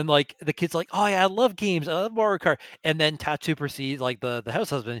 And then like the kid's like, "Oh yeah, I love games. I love Mario Kart." And then Tatsu proceeds, like the house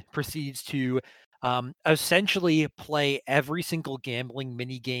husband proceeds to essentially play every single gambling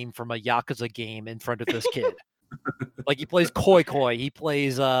mini game from a Yakuza game in front of this kid. Like he plays Koi Koi, he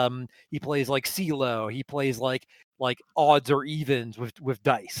plays like CeeLo, he plays like odds or evens with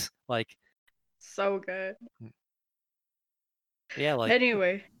dice. Like so good. Yeah, like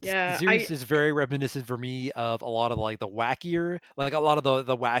anyway, yeah. The series is very reminiscent for me of a lot of like the wackier, like a lot of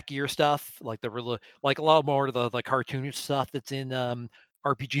the wackier stuff, like a lot more of the cartoonish stuff that's in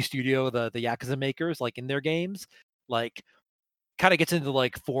RPG Studio, the Yakuza makers, like in their games. Like kind of gets into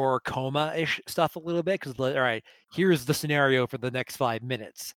like 4 Coma-ish stuff a little bit because all right, here's the scenario for the next 5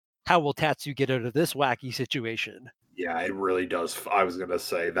 minutes. How will Tatsu get out of this wacky situation? Yeah, it really does. I was gonna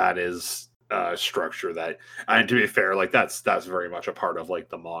say that is structure that, and to be fair, like that's very much a part of like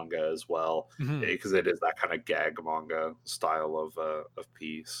the manga as well, because it is that kind of gag manga style of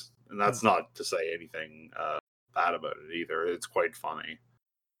piece, and that's not to say anything bad about it either. It's quite funny.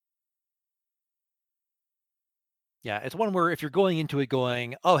 Yeah, it's one where if you're going into it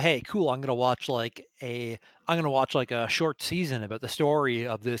going, "Oh, hey, cool, I'm gonna watch like a short season about the story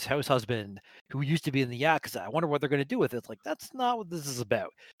of this house husband who used to be in the Yakuza. I wonder what they're gonna do with it." It's like, that's not what this is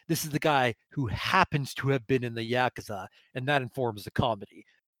about. This is the guy who happens to have been in the Yakuza, and that informs the comedy.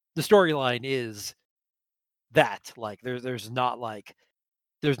 The storyline is that like there's not like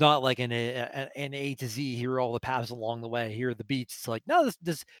an A to Z. Here are all the paths along the way. Here are the beats. It's like, no,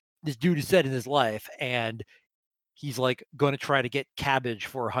 this dude is set in his life, and he's like going to try to get cabbage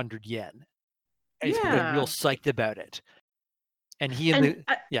for 100 yen. And he's real psyched about it. And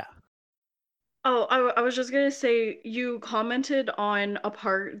Oh, I was just gonna say, you commented on a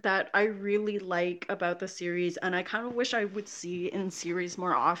part that I really like about the series, and I kind of wish I would see in series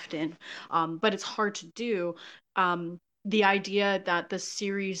more often, but it's hard to do. The idea that the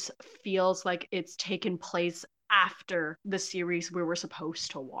series feels like it's taken place after the series we were supposed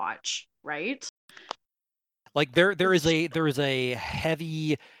to watch, right? Like there's a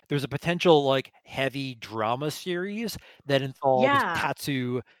potential like heavy drama series that involves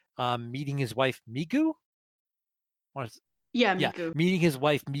Tatsu meeting his wife Miku. Miku. Meeting his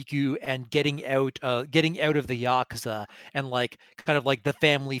wife Miku and getting out of the Yakuza, and like kind of like the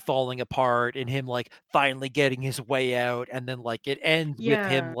family falling apart and him like finally getting his way out, and then like it ends with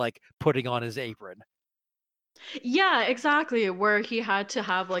him like putting on his apron. Yeah, exactly. Where he had to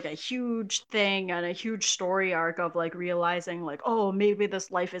have like a huge thing and a huge story arc of like realizing like, oh, maybe this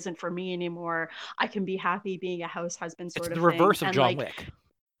life isn't for me anymore. I can be happy being a house husband sort of thing. It's the reverse of John Wick.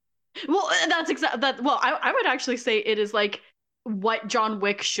 Well, that's exactly that. Well, I would actually say it is like what John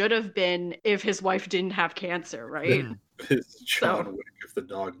Wick should have been if his wife didn't have cancer, right? It's John Wick if the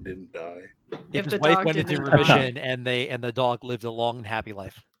dog didn't die. If If his the wife dog went into didn't remission and the dog lived a long and happy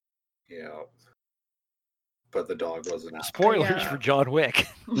life. Yeah. But the dog wasn't happy. Spoilers for John Wick.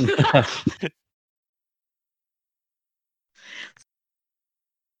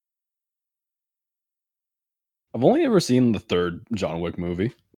 I've only ever seen the third John Wick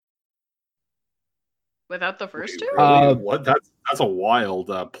movie. Without the first two? Really? What? That's a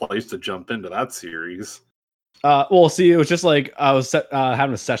wild place to jump into that series. Well, see, it was just like I was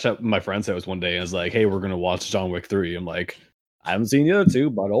having a session at my friend's house one day, and it's like, "Hey, we're gonna watch John Wick 3." I'm like, "I haven't seen the other two,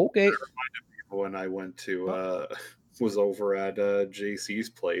 but okay." When I went to was over at JC's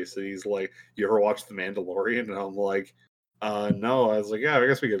place, and he's like, "You ever watch The Mandalorian?" And I'm like, "No." I was like, "Yeah, I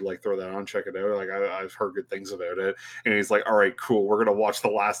guess we could like throw that on, check it out. Like, I've heard good things about it." And he's like, "All right, cool. We're gonna watch the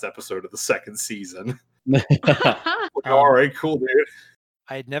last episode of the second season." All right, cool, dude.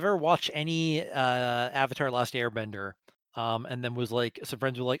 I had never watched any Avatar: Last Airbender, and then was like, some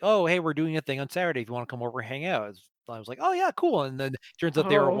friends were like, "Oh, hey, we're doing a thing on Saturday. If you want to come over and hang out," I was like, "Oh yeah, cool." And then turns out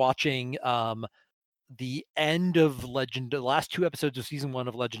they were watching the end of the last 2 episodes of season 1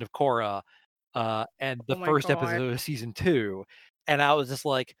 of Legend of Korra, and the first episode of season 2, and I was just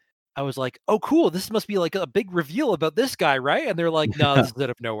like, "Oh, cool! This must be like a big reveal about this guy, right?" And they're like, "No, this is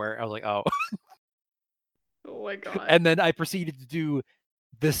out of nowhere." I was like, "Oh." Oh my god! And then I proceeded to do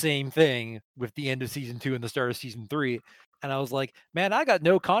the same thing with the end of season 2 and the start of season 3, and I was like, "Man, I got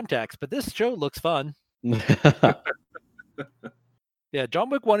no context, but this show looks fun." Yeah, John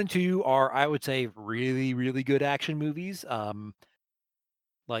Wick 1 and 2 are, I would say, really, really good action movies.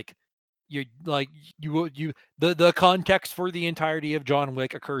 Like the context for the entirety of John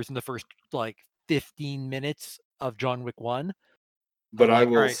Wick occurs in the first like 15 minutes of John Wick 1. But I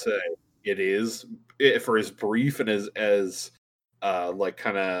will say it is for as brief and as like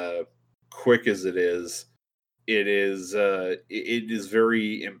kind of quick as it is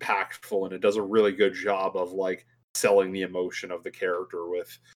very impactful, and it does a really good job of like selling the emotion of the character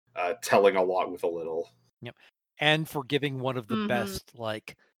with telling a lot with a little. Yep. And for giving one of the best,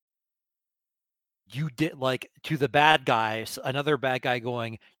 like, you did, like, to the bad guys, another bad guy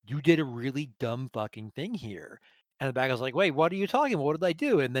going, "You did a really dumb fucking thing here." And the bad guy's like, "Wait, what are you talking about? What did I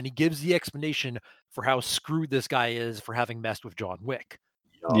do?" And then he gives the explanation for how screwed this guy is for having messed with John Wick.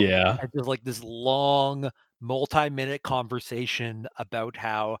 Yeah. And there's like this long, multi-minute conversation about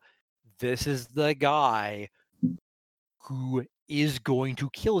how this is the guy who is going to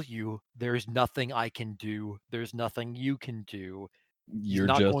kill you. There's nothing I can do. There's nothing you can do. You're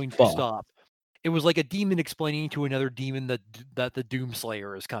not just going to stop. It was like a demon explaining to another demon that the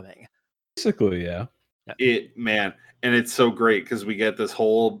Doomslayer is coming. Basically, yeah. And it's so great because we get this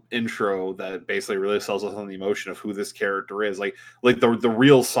whole intro that basically really sells us on the emotion of who this character is, like the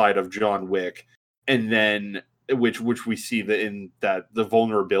real side of John Wick, and then which we see in that the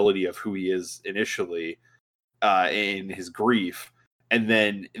vulnerability of who he is initially, in his grief, and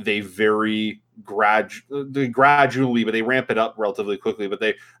then they very gradually, but they ramp it up relatively quickly. But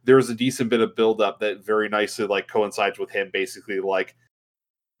there's a decent bit of build up that very nicely like coincides with him basically like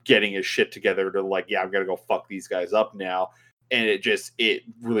getting his shit together to like, yeah, I'm gonna go fuck these guys up now. And it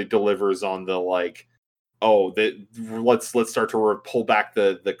really delivers on the like, let's start to pull back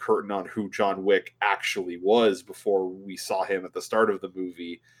the curtain on who John Wick actually was before we saw him at the start of the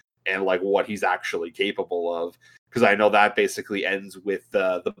movie, and like what he's actually capable of. Because I know that basically ends with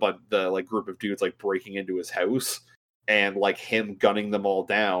the like group of dudes like breaking into his house and like him gunning them all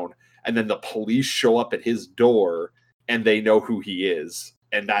down, and then the police show up at his door and they know who he is.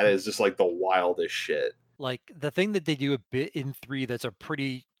 And that is just like the wildest shit. Like the thing that they do a bit in 3 that's a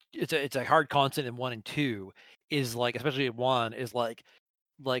pretty it's a hard constant in 1 and 2 is like, especially in 1, is like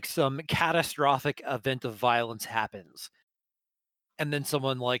some catastrophic event of violence happens, and then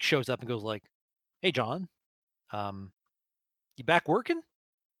someone like shows up and goes like, "Hey John, you back working?"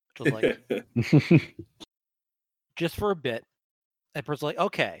 Which was like, just for a bit. And person's like,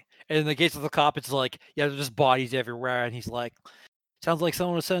 "Okay." And in the case of the cop, it's like, yeah, there's just bodies everywhere, and he's like, "Sounds like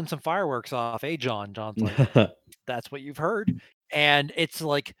someone was setting some fireworks off." Hey, John. John's like, "That's what you've heard." And it's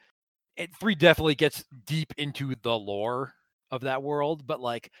like, 3 definitely gets deep into the lore of that world, but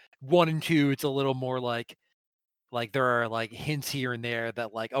like 1 and 2, it's a little more like there are like hints here and there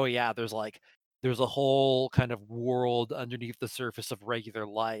that like, oh yeah, there's a whole kind of world underneath the surface of regular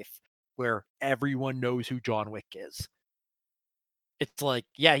life where everyone knows who John Wick is. It's like,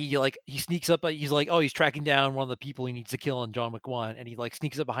 yeah, he sneaks up, he's like, oh, he's tracking down one of the people he needs to kill in John Wick 1, and he like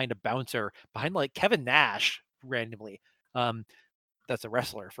sneaks up behind a bouncer, behind like Kevin Nash randomly. that's a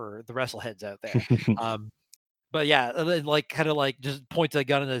wrestler for the wrestleheads out there. But yeah, like kind of like just points a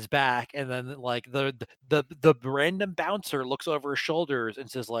gun in his back, and then like the random bouncer looks over his shoulders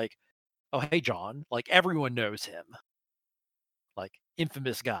and says like, "Oh, hey, John." Like everyone knows him, like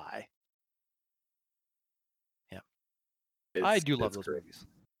infamous guy. Yeah, I do love those movies.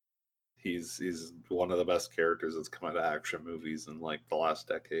 He's one of the best characters that's come out of action movies in like the last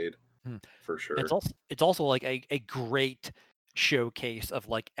decade, for sure. It's also like a great showcase of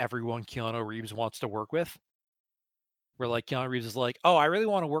like everyone Keanu Reeves wants to work with. Where like Keanu Reeves is like, oh, I really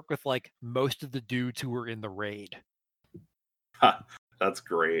want to work with like most of the dudes who were in the Raid. That's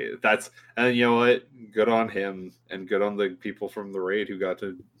great. And you know what? Good on him, and good on the people from the Raid who got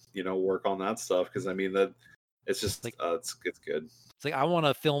to work on that stuff. Because I mean that it's just like it's good. It's like I want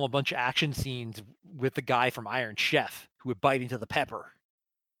to film a bunch of action scenes with the guy from Iron Chef who would bite into the pepper.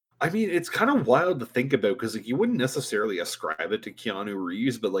 I mean, it's kind of wild to think about because like you wouldn't necessarily ascribe it to Keanu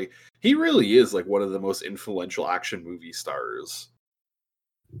Reeves, but like he really is like one of the most influential action movie stars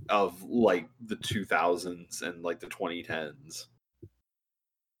of like the 2000s and like the 2010s.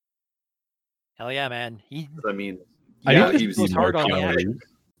 Hell yeah, man! He was hard on the action.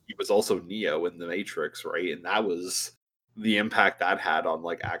 He was also Neo in The Matrix, right? And that was the impact that had on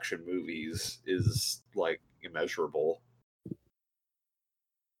like action movies is like immeasurable.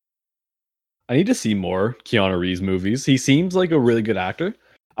 I need to see more Keanu Reeves movies. He seems like a really good actor.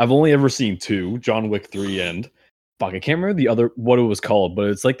 I've only ever seen 2, John Wick 3 and I can't remember what it was called, but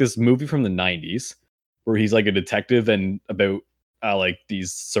it's like this movie from the 90s where he's like a detective and about like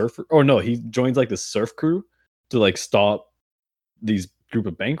these surfer, or no, he joins like the surf crew to like stop these group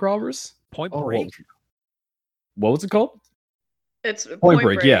of bank robbers. Point Break. What was it called? It's Point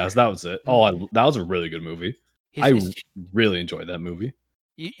Break. Yes, that was it. Oh, that was a really good movie. I really enjoyed that movie.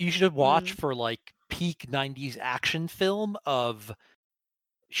 You should watch for like peak 90s action film of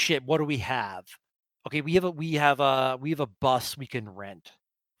shit. What do we have? Okay, we have a bus we can rent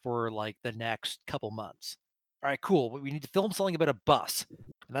for like the next couple months. All right, cool. We need to film something about a bus,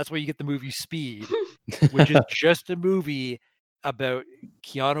 and that's where you get the movie Speed, which is just a movie about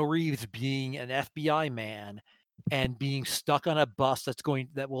Keanu Reeves being an FBI man and being stuck on a bus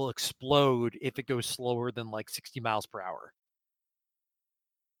that will explode if it goes slower than like 60 miles per hour.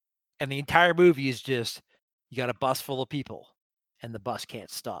 And the entire movie is just, you got a bus full of people and the bus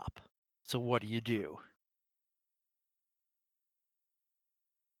can't stop. So what do?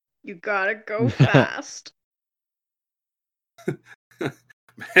 You gotta go fast.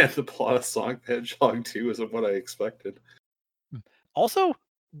 Man, the plot of Sonic the Hedgehog 2 isn't what I expected. Also,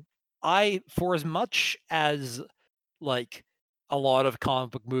 for as much as like a lot of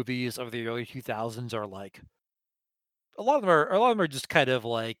comic book movies of the early 2000s are like, a lot of them are just kind of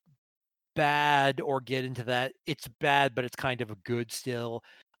like bad or get into that. It's bad, but it's kind of a good still.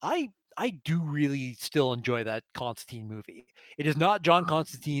 I do really still enjoy that Constantine movie. It is not John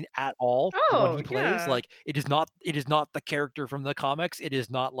Constantine at all when he plays. Yeah. Like it is not the character from the comics. It is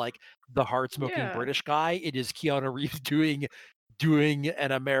not like the hard smoking British guy. It is Keanu Reeves doing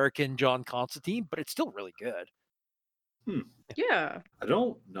an American John Constantine, but it's still really good. Yeah. I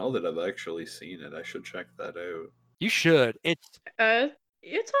don't know that I've actually seen it. I should check that out. You should. It's on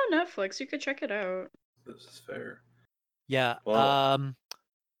Netflix. You could check it out. This is fair. Yeah. Well,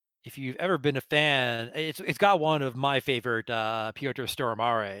 if you've ever been a fan, it's got one of my favorite Piotr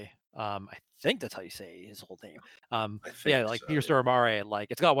Stormare. I think that's how you say his whole name. Peter Stormare.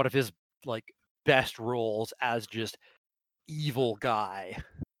 Like it's got one of his like best roles as just evil guy.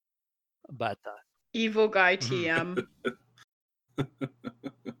 But evil guy TM.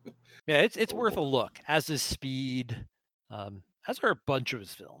 Yeah, it's worth a look. As is Speed. As are a bunch of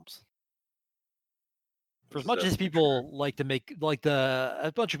his films. For as much as people like to make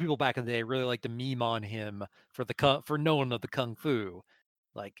a bunch of people back in the day really like to meme on him for knowing of the kung fu,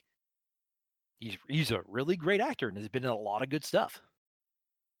 like he's a really great actor and has been in a lot of good stuff.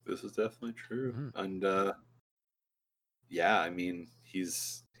 This is definitely true, and yeah, I mean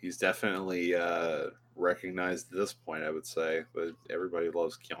he's definitely recognized at this point. I would say, but everybody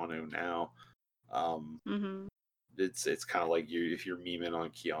loves Keanu now. It's kind of like if you're memeing on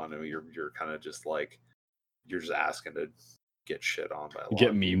Keanu, you're kind of just like. You're just asking to get shit on by a lot.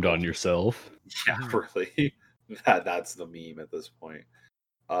 Get memed on yourself. Yeah, really. That's the meme at this point.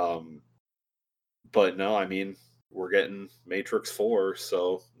 But no, I mean, we're getting Matrix 4,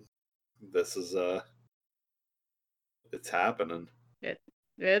 so this is it's happening.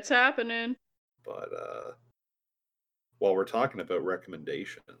 It's happening. But while we're talking about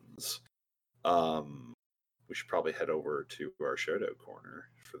recommendations, we should probably head over to our shout out corner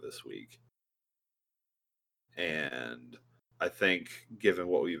for this week. And I think, given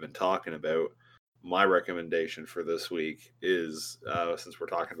what we've been talking about, my recommendation for this week is, since we're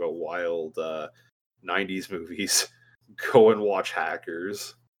talking about wild 90s movies, go and watch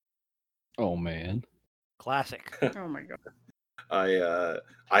Hackers. Oh man, classic. Oh my god.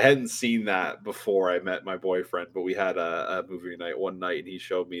 I hadn't seen that before I met my boyfriend, but we had a movie night one night, and he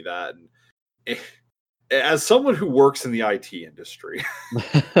showed me that. And as someone who works in the IT industry,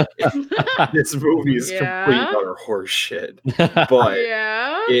 this movie is complete utter horseshit. But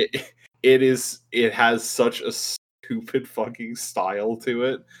it has such a stupid fucking style to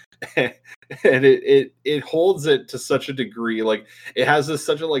it. And it holds it to such a degree. Like, it has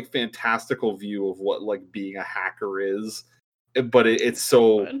such a like fantastical view of what like being a hacker is, but it's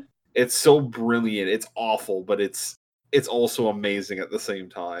so brilliant. It's awful, but it's also amazing at the same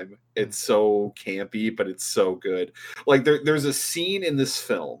time. It's so campy, but it's so good. Like, there's a scene in this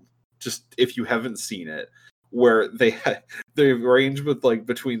film, just if you haven't seen it, where they arrange with like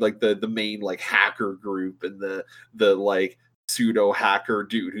between like the main like hacker group and the like pseudo hacker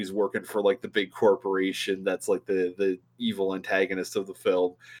dude who's working for like the big corporation that's like the evil antagonist of the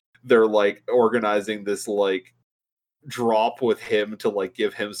film. They're like organizing this like drop with him to like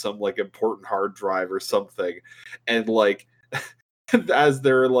give him some like important hard drive or something, and like as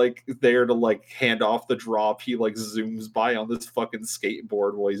they're like there to like hand off the drop, he like zooms by on this fucking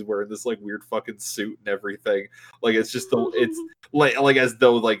skateboard while he's wearing this like weird fucking suit and everything. Like, it's just it's like as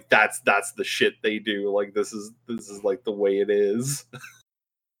though like that's the shit they do. Like, this is like the way it is.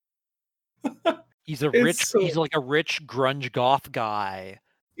 He's like a rich grunge goth guy.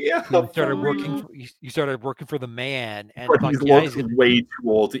 Yeah, he started working for the man, and but he's way too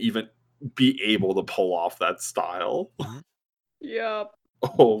old to even be able to pull off that style. Yep.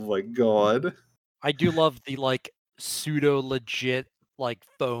 Oh my god. I do love the like pseudo legit like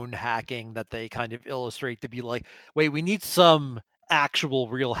phone hacking that they kind of illustrate to be like, wait, we need some actual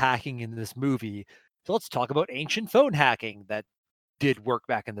real hacking in this movie. So let's talk about ancient phone hacking that did work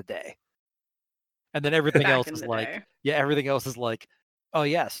back in the day. And then everything else is like, everything else is like, oh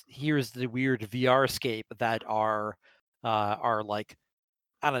yes, here's the weird VR scape that are like,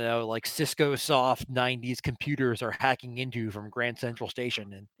 I don't know, like Cisco Soft 90s computers are hacking into from Grand Central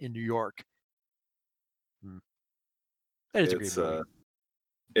Station in New York. It's a great movie.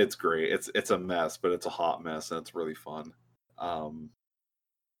 It's great. It's a mess, but it's a hot mess, and it's really fun.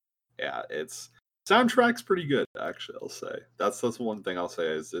 Yeah, it's soundtrack's pretty good, actually. I'll say that's one thing I'll say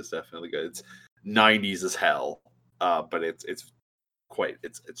is definitely good. It's 90s as hell, but it's quite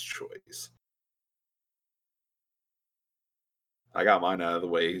its choice. I got mine out of the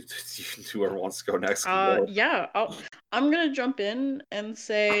way. Whoever wants to go next. Yeah, I'm gonna jump in and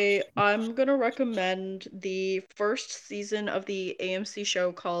say I'm gonna recommend the first season of the AMC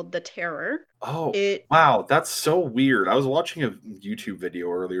show called The Terror. Oh, wow, that's so weird. I was watching a YouTube video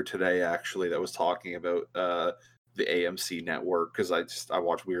earlier today, actually, that was talking about the AMC network, because I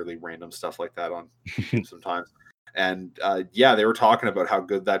watch weirdly random stuff like that on YouTube sometimes. And yeah, they were talking about how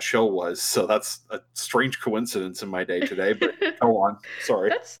good that show was. So that's a strange coincidence in my day today. But go on. Sorry.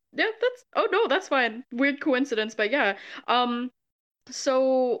 That's oh no, that's fine. Weird coincidence, but yeah.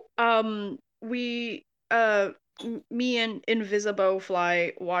 So we me and Invisible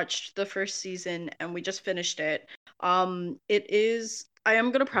Fly watched the first season and we just finished it. It is. I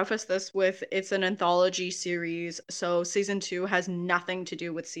am gonna preface this with it's an anthology series, so season 2 has nothing to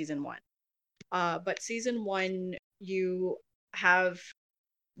do with season 1. But season 1, you have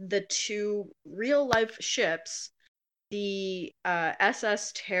the 2 real life ships, the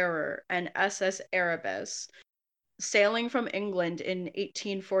SS Terror and SS Erebus, sailing from England in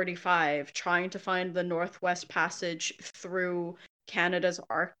 1845, trying to find the Northwest Passage through Canada's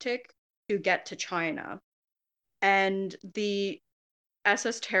Arctic to get to China. And the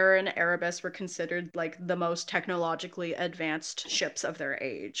SS Terror and Erebus were considered like the most technologically advanced ships of their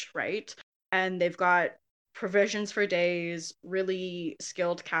age, right? And they've got provisions for days, really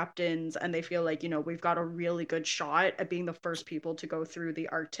skilled captains, and they feel like, we've got a really good shot at being the first people to go through the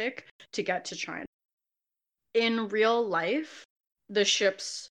Arctic to get to China. In real life, the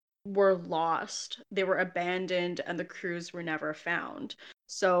ships were lost. They were abandoned and the crews were never found.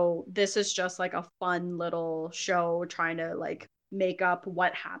 So this is just like a fun little show trying to like make up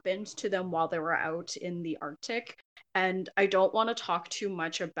what happened to them while they were out in the Arctic. And I don't want to talk too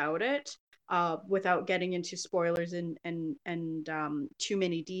much about it without getting into spoilers and too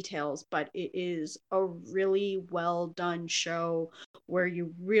many details, but it is a really well done show where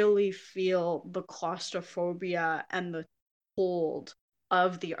you really feel the claustrophobia and the cold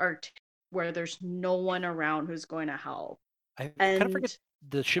of the Arctic, where there's no one around who's going to help. I kind of forget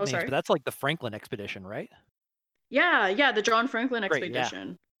the ship names, but that's like the Franklin expedition, right? Yeah, the John Franklin Great, yeah.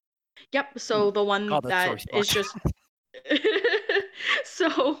 expedition. Yep. So the one that is just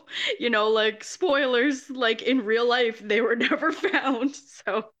so, like spoilers, like in real life, they were never found.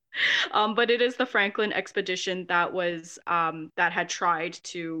 So, but it is the Franklin expedition that was that had tried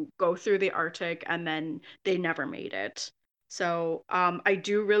to go through the Arctic and then they never made it. So, I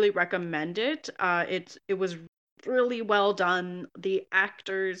do really recommend it. It was really well done. The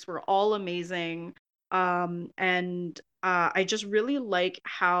actors were all amazing. And I just really like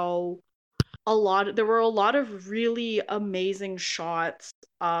how there were a lot of really amazing shots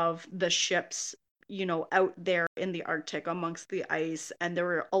of the ships, out there in the Arctic amongst the ice, and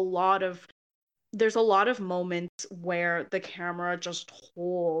there's a lot of moments where the camera just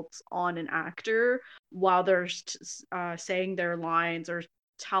holds on an actor while they're saying their lines or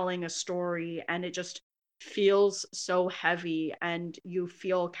telling a story, and it just feels so heavy and you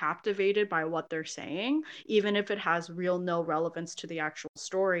feel captivated by what they're saying, even if it has no relevance to the actual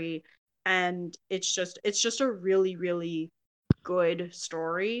story. And it's just a really, really good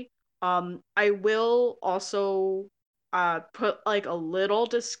story. I will also put like a little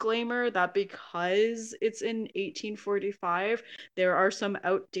disclaimer that because it's in 1845, there are some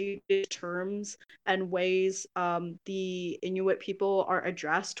outdated terms and ways the Inuit people are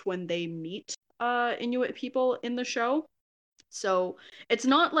addressed when they meet Inuit people in the show. So it's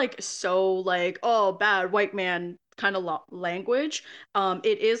not like so like, oh, bad white man kind of language.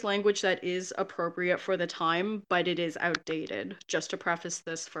 It is language that is appropriate for the time, but it is outdated. Just to preface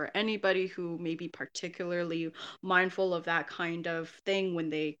this for anybody who may be particularly mindful of that kind of thing when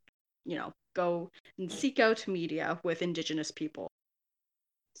they, go and seek out media with Indigenous people.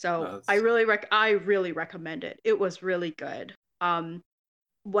 So I really recommend it. It was really good.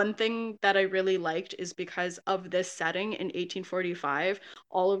 One thing that I really liked is because of this setting in 1845,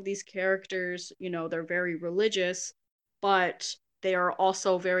 all of these characters, they're very religious, but they are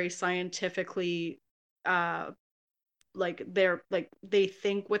also very scientifically, they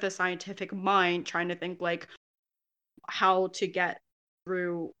think with a scientific mind, trying to think like how to get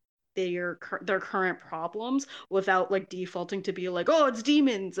through their current problems without like defaulting to be like, oh, it's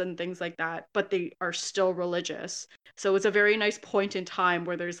demons and things like that, but they are still religious. So it's a very nice point in time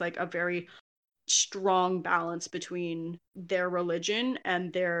where there's like a very strong balance between their religion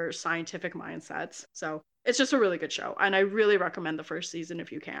and their scientific mindsets. So it's just a really good show, and I really recommend the first season if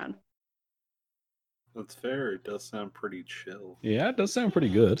you can. That's fair. It does sound pretty chill. Yeah, it does sound pretty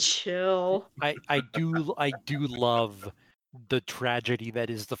good. Chill. I do love the tragedy that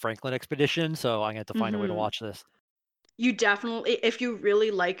is the Franklin expedition, so I'm gonna have to find a way to watch this. You definitely, if you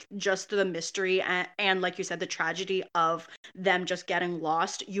really like just the mystery and like you said, the tragedy of them just getting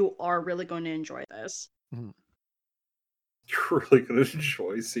lost, you are really going to enjoy this. Mm-hmm. You're really going to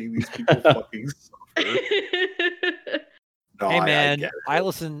enjoy seeing these people fucking suffer. No, hey man, I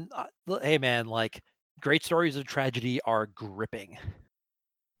listen. Hey man, like great stories of tragedy are gripping.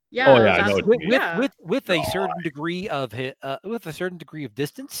 Yeah, oh, yeah, with a certain degree of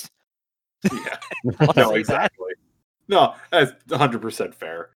distance. Yeah, no, exactly. No, that's 100%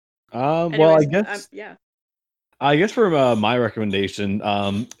 fair. Anyways, well, I guess I guess for my recommendation,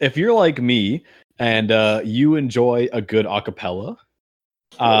 if you're like me and you enjoy a good acapella,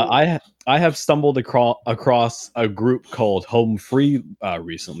 I have stumbled across a group called Home Free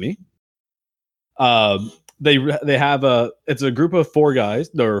recently. They have it's a group of 4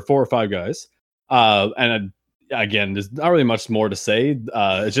 or 5 guys, and again, there's not really much more to say.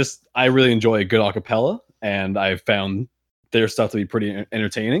 It's just I really enjoy a good acapella, and I found their stuff to be pretty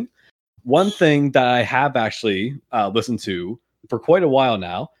entertaining. One thing that I have actually listened to for quite a while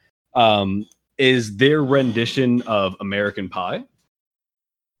now is their rendition of American Pie.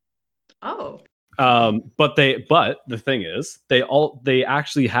 Oh. But the thing is, they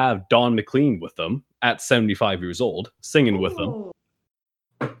actually have Don McLean with them at 75 years old, singing with them.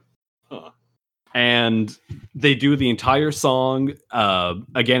 Huh. And they do the entire song.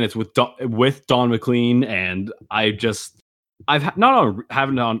 Again, it's with Don McLean, and I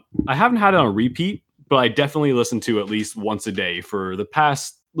haven't had it on repeat, but I definitely listen to at least once a day for the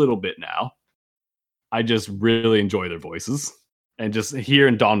past little bit now. I just really enjoy their voices, and just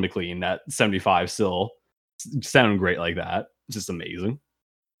hearing Don McLean at 75 still sounding great like that, just amazing.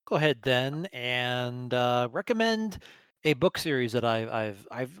 Go ahead then and recommend a book series that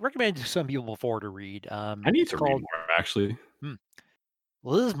I've recommended to some people before to read. I need to read more, actually.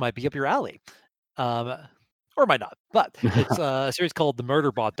 Well, this might be up your alley, or might not. But it's a series called The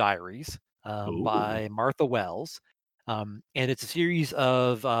Murderbot Diaries by Martha Wells. And it's a series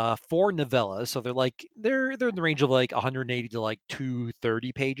of 4 novellas, so they're in the range of like 180 to like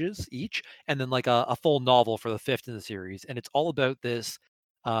 230 pages each, and then like a full novel for the 5th in the series. And it's all about this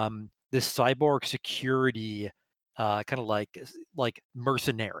this cyborg security kind of like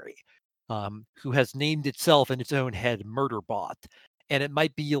mercenary who has named itself in its own head Murderbot. And it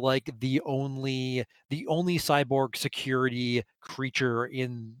might be like the only cyborg security creature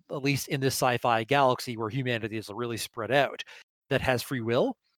in, at least in this sci-fi galaxy where humanity is really spread out, that has free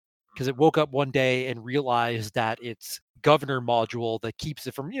will, because it woke up one day and realized that its governor module that keeps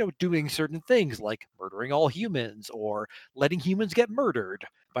it from, doing certain things like murdering all humans or letting humans get murdered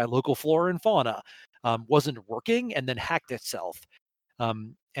by local flora and fauna wasn't working, and then hacked itself.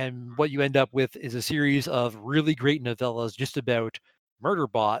 And what you end up with is a series of really great novellas just about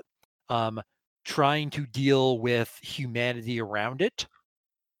Murderbot trying to deal with humanity around it.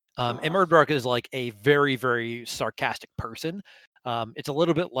 And Murderbot is like a very, very sarcastic person. It's a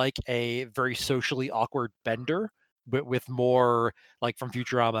little bit like a very socially awkward Bender, but with more, like from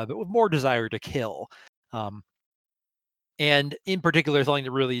Futurama, but with more desire to kill. And in particular, something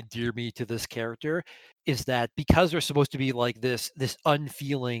that really endeared me to this character is that because they're supposed to be like this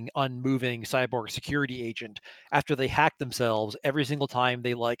unfeeling, unmoving cyborg security agent, after they hack themselves, every single time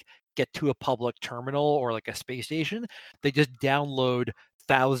they like get to a public terminal or like a space station, they just download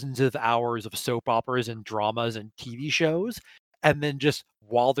thousands of hours of soap operas and dramas and TV shows, and then just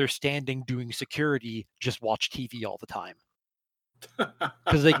while they're standing doing security, just watch TV all the time.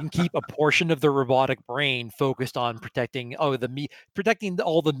 Because they can keep a portion of their robotic brain focused on protecting all the meat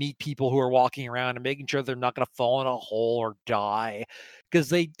people who are walking around and making sure they're not going to fall in a hole or die. Because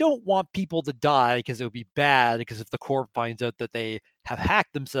they don't want people to die, because it would be bad. Because if the Corp finds out that they have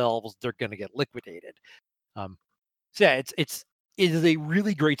hacked themselves, they're going to get liquidated. So yeah, it is a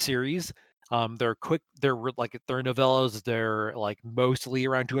really great series. They're quick. They're novellas. They're like mostly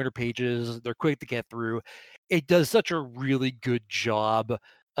around 200 pages. They're quick to get through. It does such a really good job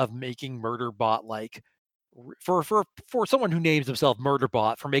of making Murderbot like for someone who names himself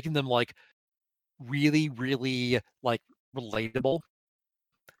Murderbot, for making them like really, really like relatable.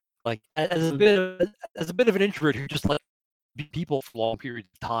 Like as a bit of an introvert who just like people for long periods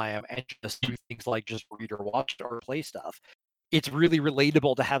of time and just do things like just read or watch or play stuff. It's really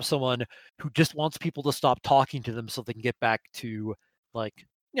relatable to have someone who just wants people to stop talking to them so they can get back to like,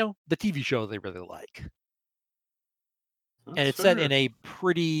 the TV show they really like. That's and it's set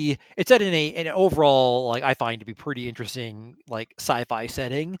in an overall, like, I find to be pretty interesting, like sci-fi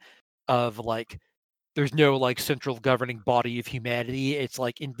setting of like, there's no like central governing body of humanity. It's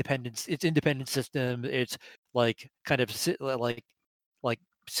like independent system. It's like kind of like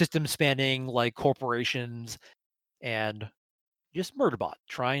system spanning like corporations, and just Murderbot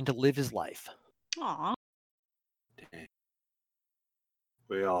trying to live his life. Aww. Dang.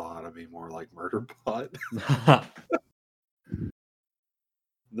 We all ought to be more like Murderbot.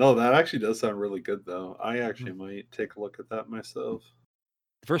 No, that actually does sound really good, though. I actually might take a look at that myself.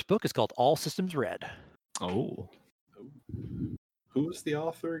 The first book is called All Systems Red. Oh. Who was the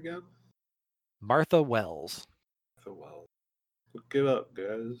author again? Martha Wells. Look it up,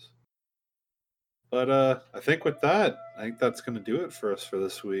 guys. But I think with that, that's going to do it for us for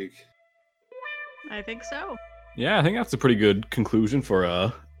this week. I think so. Yeah, I think that's a pretty good conclusion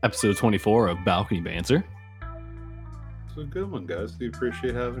for episode 24 of Balcony Banter. It's a good one, guys. We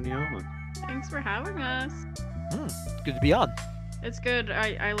appreciate having you on. Thanks for having us. Good to be on. It's good.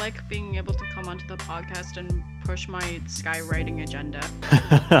 I like being able to come onto the podcast and push my skywriting agenda.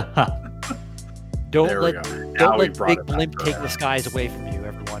 Don't let Big Blimp take the skies away from you,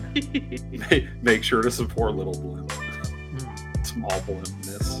 everyone. Make sure to support Little Blimp. Small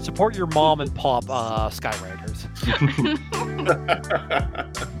Blimpness. Support your mom and pop skywriters.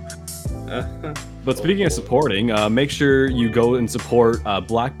 But speaking of supporting, make sure you go and support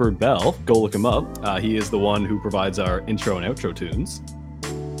Blackbird Bell. Go look him up. He is the one who provides our intro and outro tunes.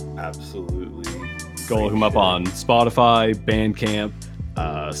 Absolutely. Go look him up on Spotify, Bandcamp,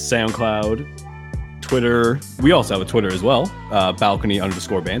 SoundCloud, Twitter. We also have a Twitter as well.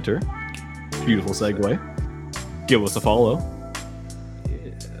 Balcony_banter. Beautiful segue. Give us a follow.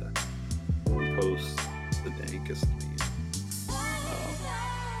 Yeah. Post the dankest meme.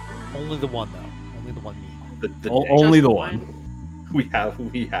 Only the one, though. Only the one meme. Only the one. We have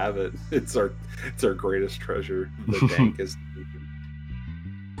it. It's our greatest treasure. The dankest meme.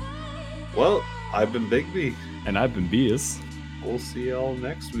 Well, I've been Bigby. And I've been Bias. We'll see y'all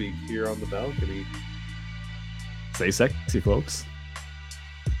next week here on the balcony. Stay sexy, folks.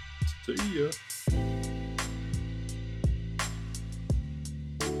 See ya.